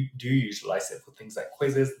you do utilize it for things like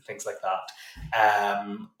quizzes and things like that.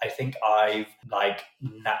 I think I've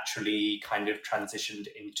naturally kind of transitioned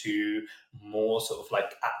into more sort of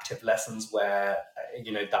like active lessons where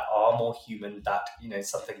that are more human, that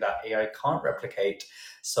something that AI can't replicate.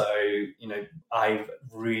 So I've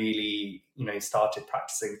really started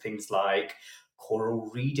practicing things like choral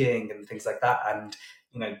reading and things like that, and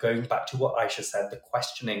going back to what Aisha said, the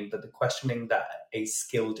questioning that a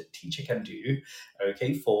skilled teacher can do,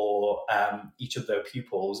 okay, for each of their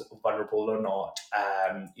pupils, vulnerable or not,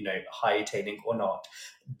 high attaining or not,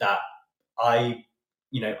 that I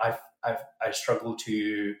struggle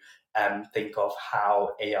to think of how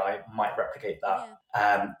AI might replicate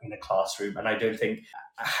that in a classroom. And I don't think,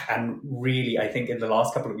 and really, I think in the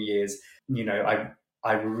last couple of years,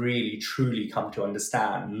 I really truly come to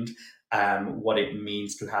understand what it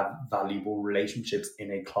means to have valuable relationships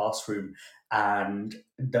in a classroom. And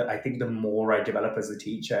I think the more I develop as a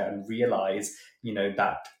teacher and realize,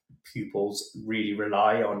 that pupils really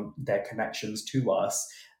rely on their connections to us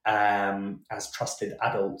as trusted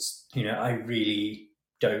adults, I really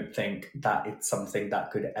don't think that it's something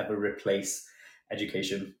that could ever replace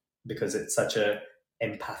education, because it's such a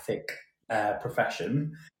empathic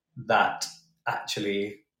profession that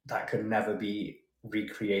actually that could never be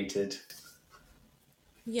recreated.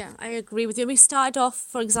 Yeah, I agree with you. We started off,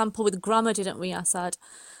 for example, with grammar, didn't we, Asad?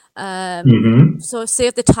 So say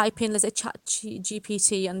if they type in, let's say, chat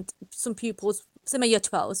GPT, and some pupils, say my year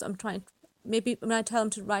 12s, maybe when I tell them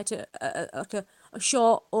to write a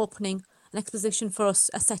short opening, an exposition for a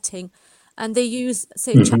setting, and they use,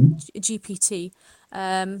 say, chat GPT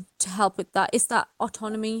to help with that. It's that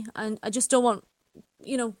autonomy, and I just don't want,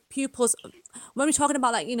 pupils, when we're talking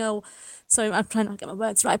about, sorry, I'm trying not to get my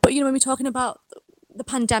words right, but, when we're talking about the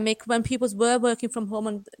pandemic, when people were working from home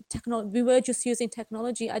and we were just using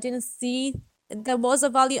technology, I didn't see there was a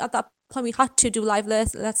value at that point. We had to do live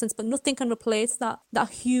lessons, but nothing can replace that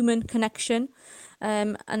human connection.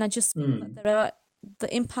 And I just there are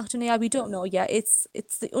the impact on AI. We don't know yet. It's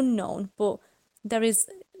the unknown, but there is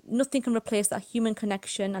nothing can replace that human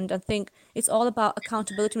connection. And I think it's all about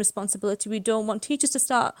accountability and responsibility. We don't want teachers to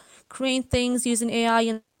start creating things using AI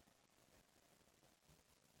and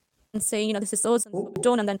saying, this is us and what we've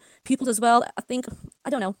done, and then pupils as well. I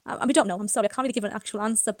don't know. We don't know. I'm sorry, I can't really give an actual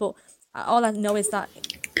answer, but all I know is that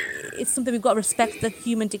it's something we've got to respect, the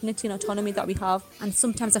human dignity and autonomy that we have. And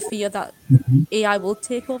sometimes I fear that AI will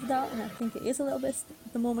take over that, and I think it is a little bit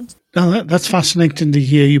at the moment. Now, that's fascinating to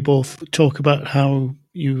hear you both talk about how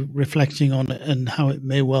you reflecting on it and how it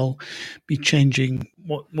may well be changing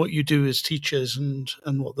what you do as teachers and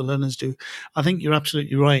what the learners do. I think you're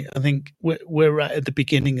absolutely right. I think we're right at the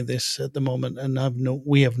beginning of this at the moment, and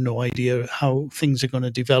we have no idea how things are going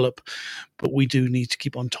to develop, but we do need to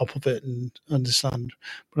keep on top of it and understand.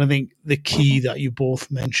 But I think the key that you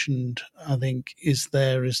both mentioned, I think, is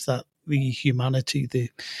that the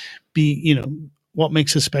humanity, what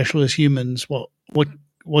makes us special as humans,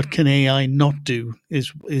 what can AI not do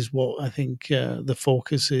is what I think the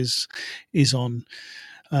focus is on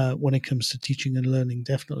when it comes to teaching and learning,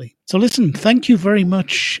 definitely. So listen, thank you very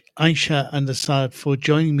much, Aisha and Assad, for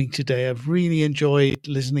joining me today. I've really enjoyed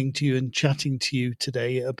listening to you and chatting to you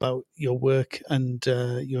today about your work and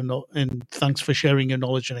and thanks for sharing your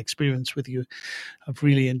knowledge and experience with you. I've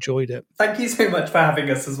really enjoyed it. Thank you so much for having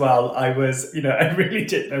us as well. I really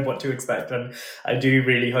didn't know what to expect, and I do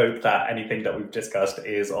really hope that anything that we've discussed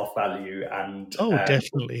is of value. And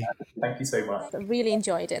definitely. Thank you so much. I really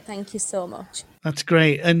enjoyed it. Thank you so much. That's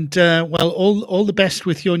great. And all the best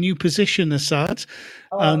with your new position, Assad.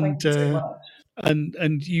 Thank you so much.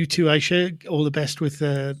 And you too, Aisha, all the best with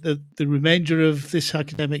the remainder of this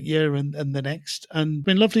academic year and the next. And it's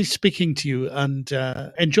been lovely speaking to you, and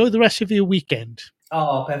enjoy the rest of your weekend.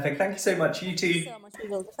 Oh, perfect. Thank you so much. You too.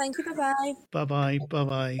 Thank you. Bye-bye. Bye-bye.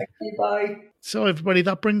 Bye-bye. Thank you. Bye. So, everybody,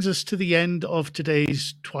 that brings us to the end of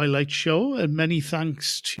today's Twilight show, and many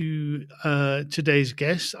thanks to today's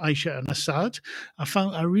guests, Aisha and Assad.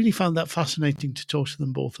 I really found that fascinating to talk to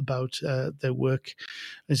them both about their work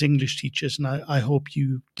as English teachers, and I hope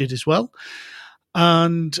you did as well.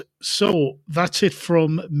 And so that's it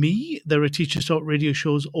from me. There are Teachers Talk radio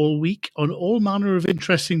shows all week on all manner of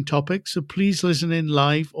interesting topics, so please listen in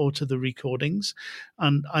live or to the recordings,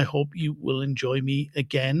 and I hope you will enjoy me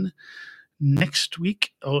again next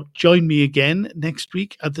week, or join me again next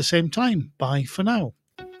week at the same time. Bye for now.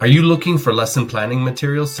 Are you looking for lesson planning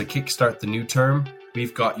materials to kickstart the new term?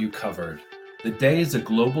 We've got you covered. The Day is a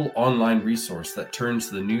global online resource that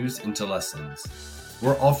turns the news into lessons.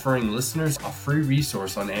 We're offering listeners a free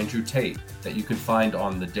resource on Andrew Tate that you can find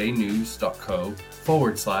on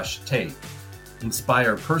thedaynews.co/Tate.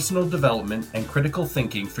 Inspire personal development and critical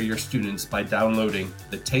thinking for your students by downloading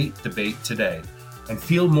the Tate Debate today, and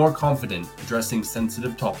feel more confident addressing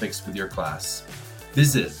sensitive topics with your class.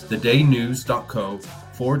 Visit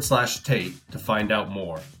thedaynews.co/Tate to find out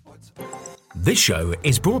more. This show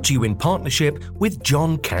is brought to you in partnership with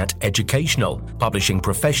John Catt Educational, publishing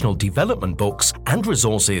professional development books and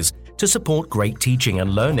resources to support great teaching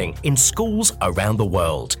and learning in schools around the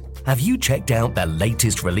world. Have you checked out their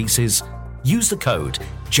latest releases? Use the code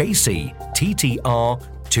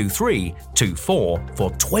JCTTR2324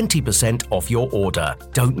 for 20% off your order.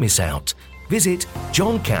 Don't miss out. Visit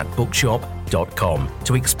johncattbookshop.com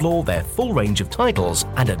to explore their full range of titles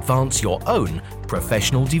and advance your own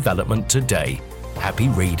professional development today. Happy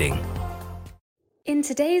reading. In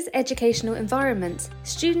today's educational environment,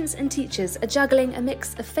 students and teachers are juggling a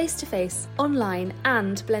mix of face-to-face, online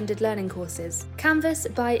and blended learning courses. Canvas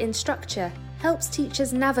by Instructure helps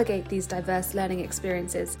teachers navigate these diverse learning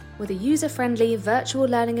experiences with a user-friendly virtual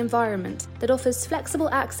learning environment that offers flexible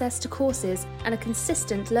access to courses and a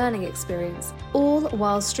consistent learning experience, all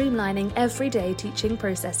while streamlining everyday teaching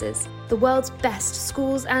processes. The world's best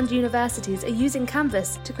schools and universities are using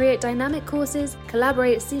Canvas to create dynamic courses,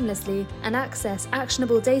 collaborate seamlessly, and access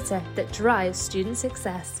actionable data that drives student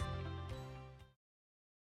success.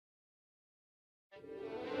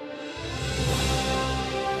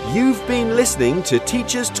 You've been listening to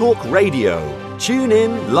Teachers Talk Radio. Tune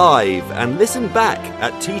in live and listen back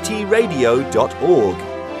at ttradio.org.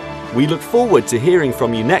 We look forward to hearing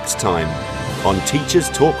from you next time on Teachers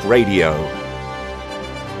Talk Radio.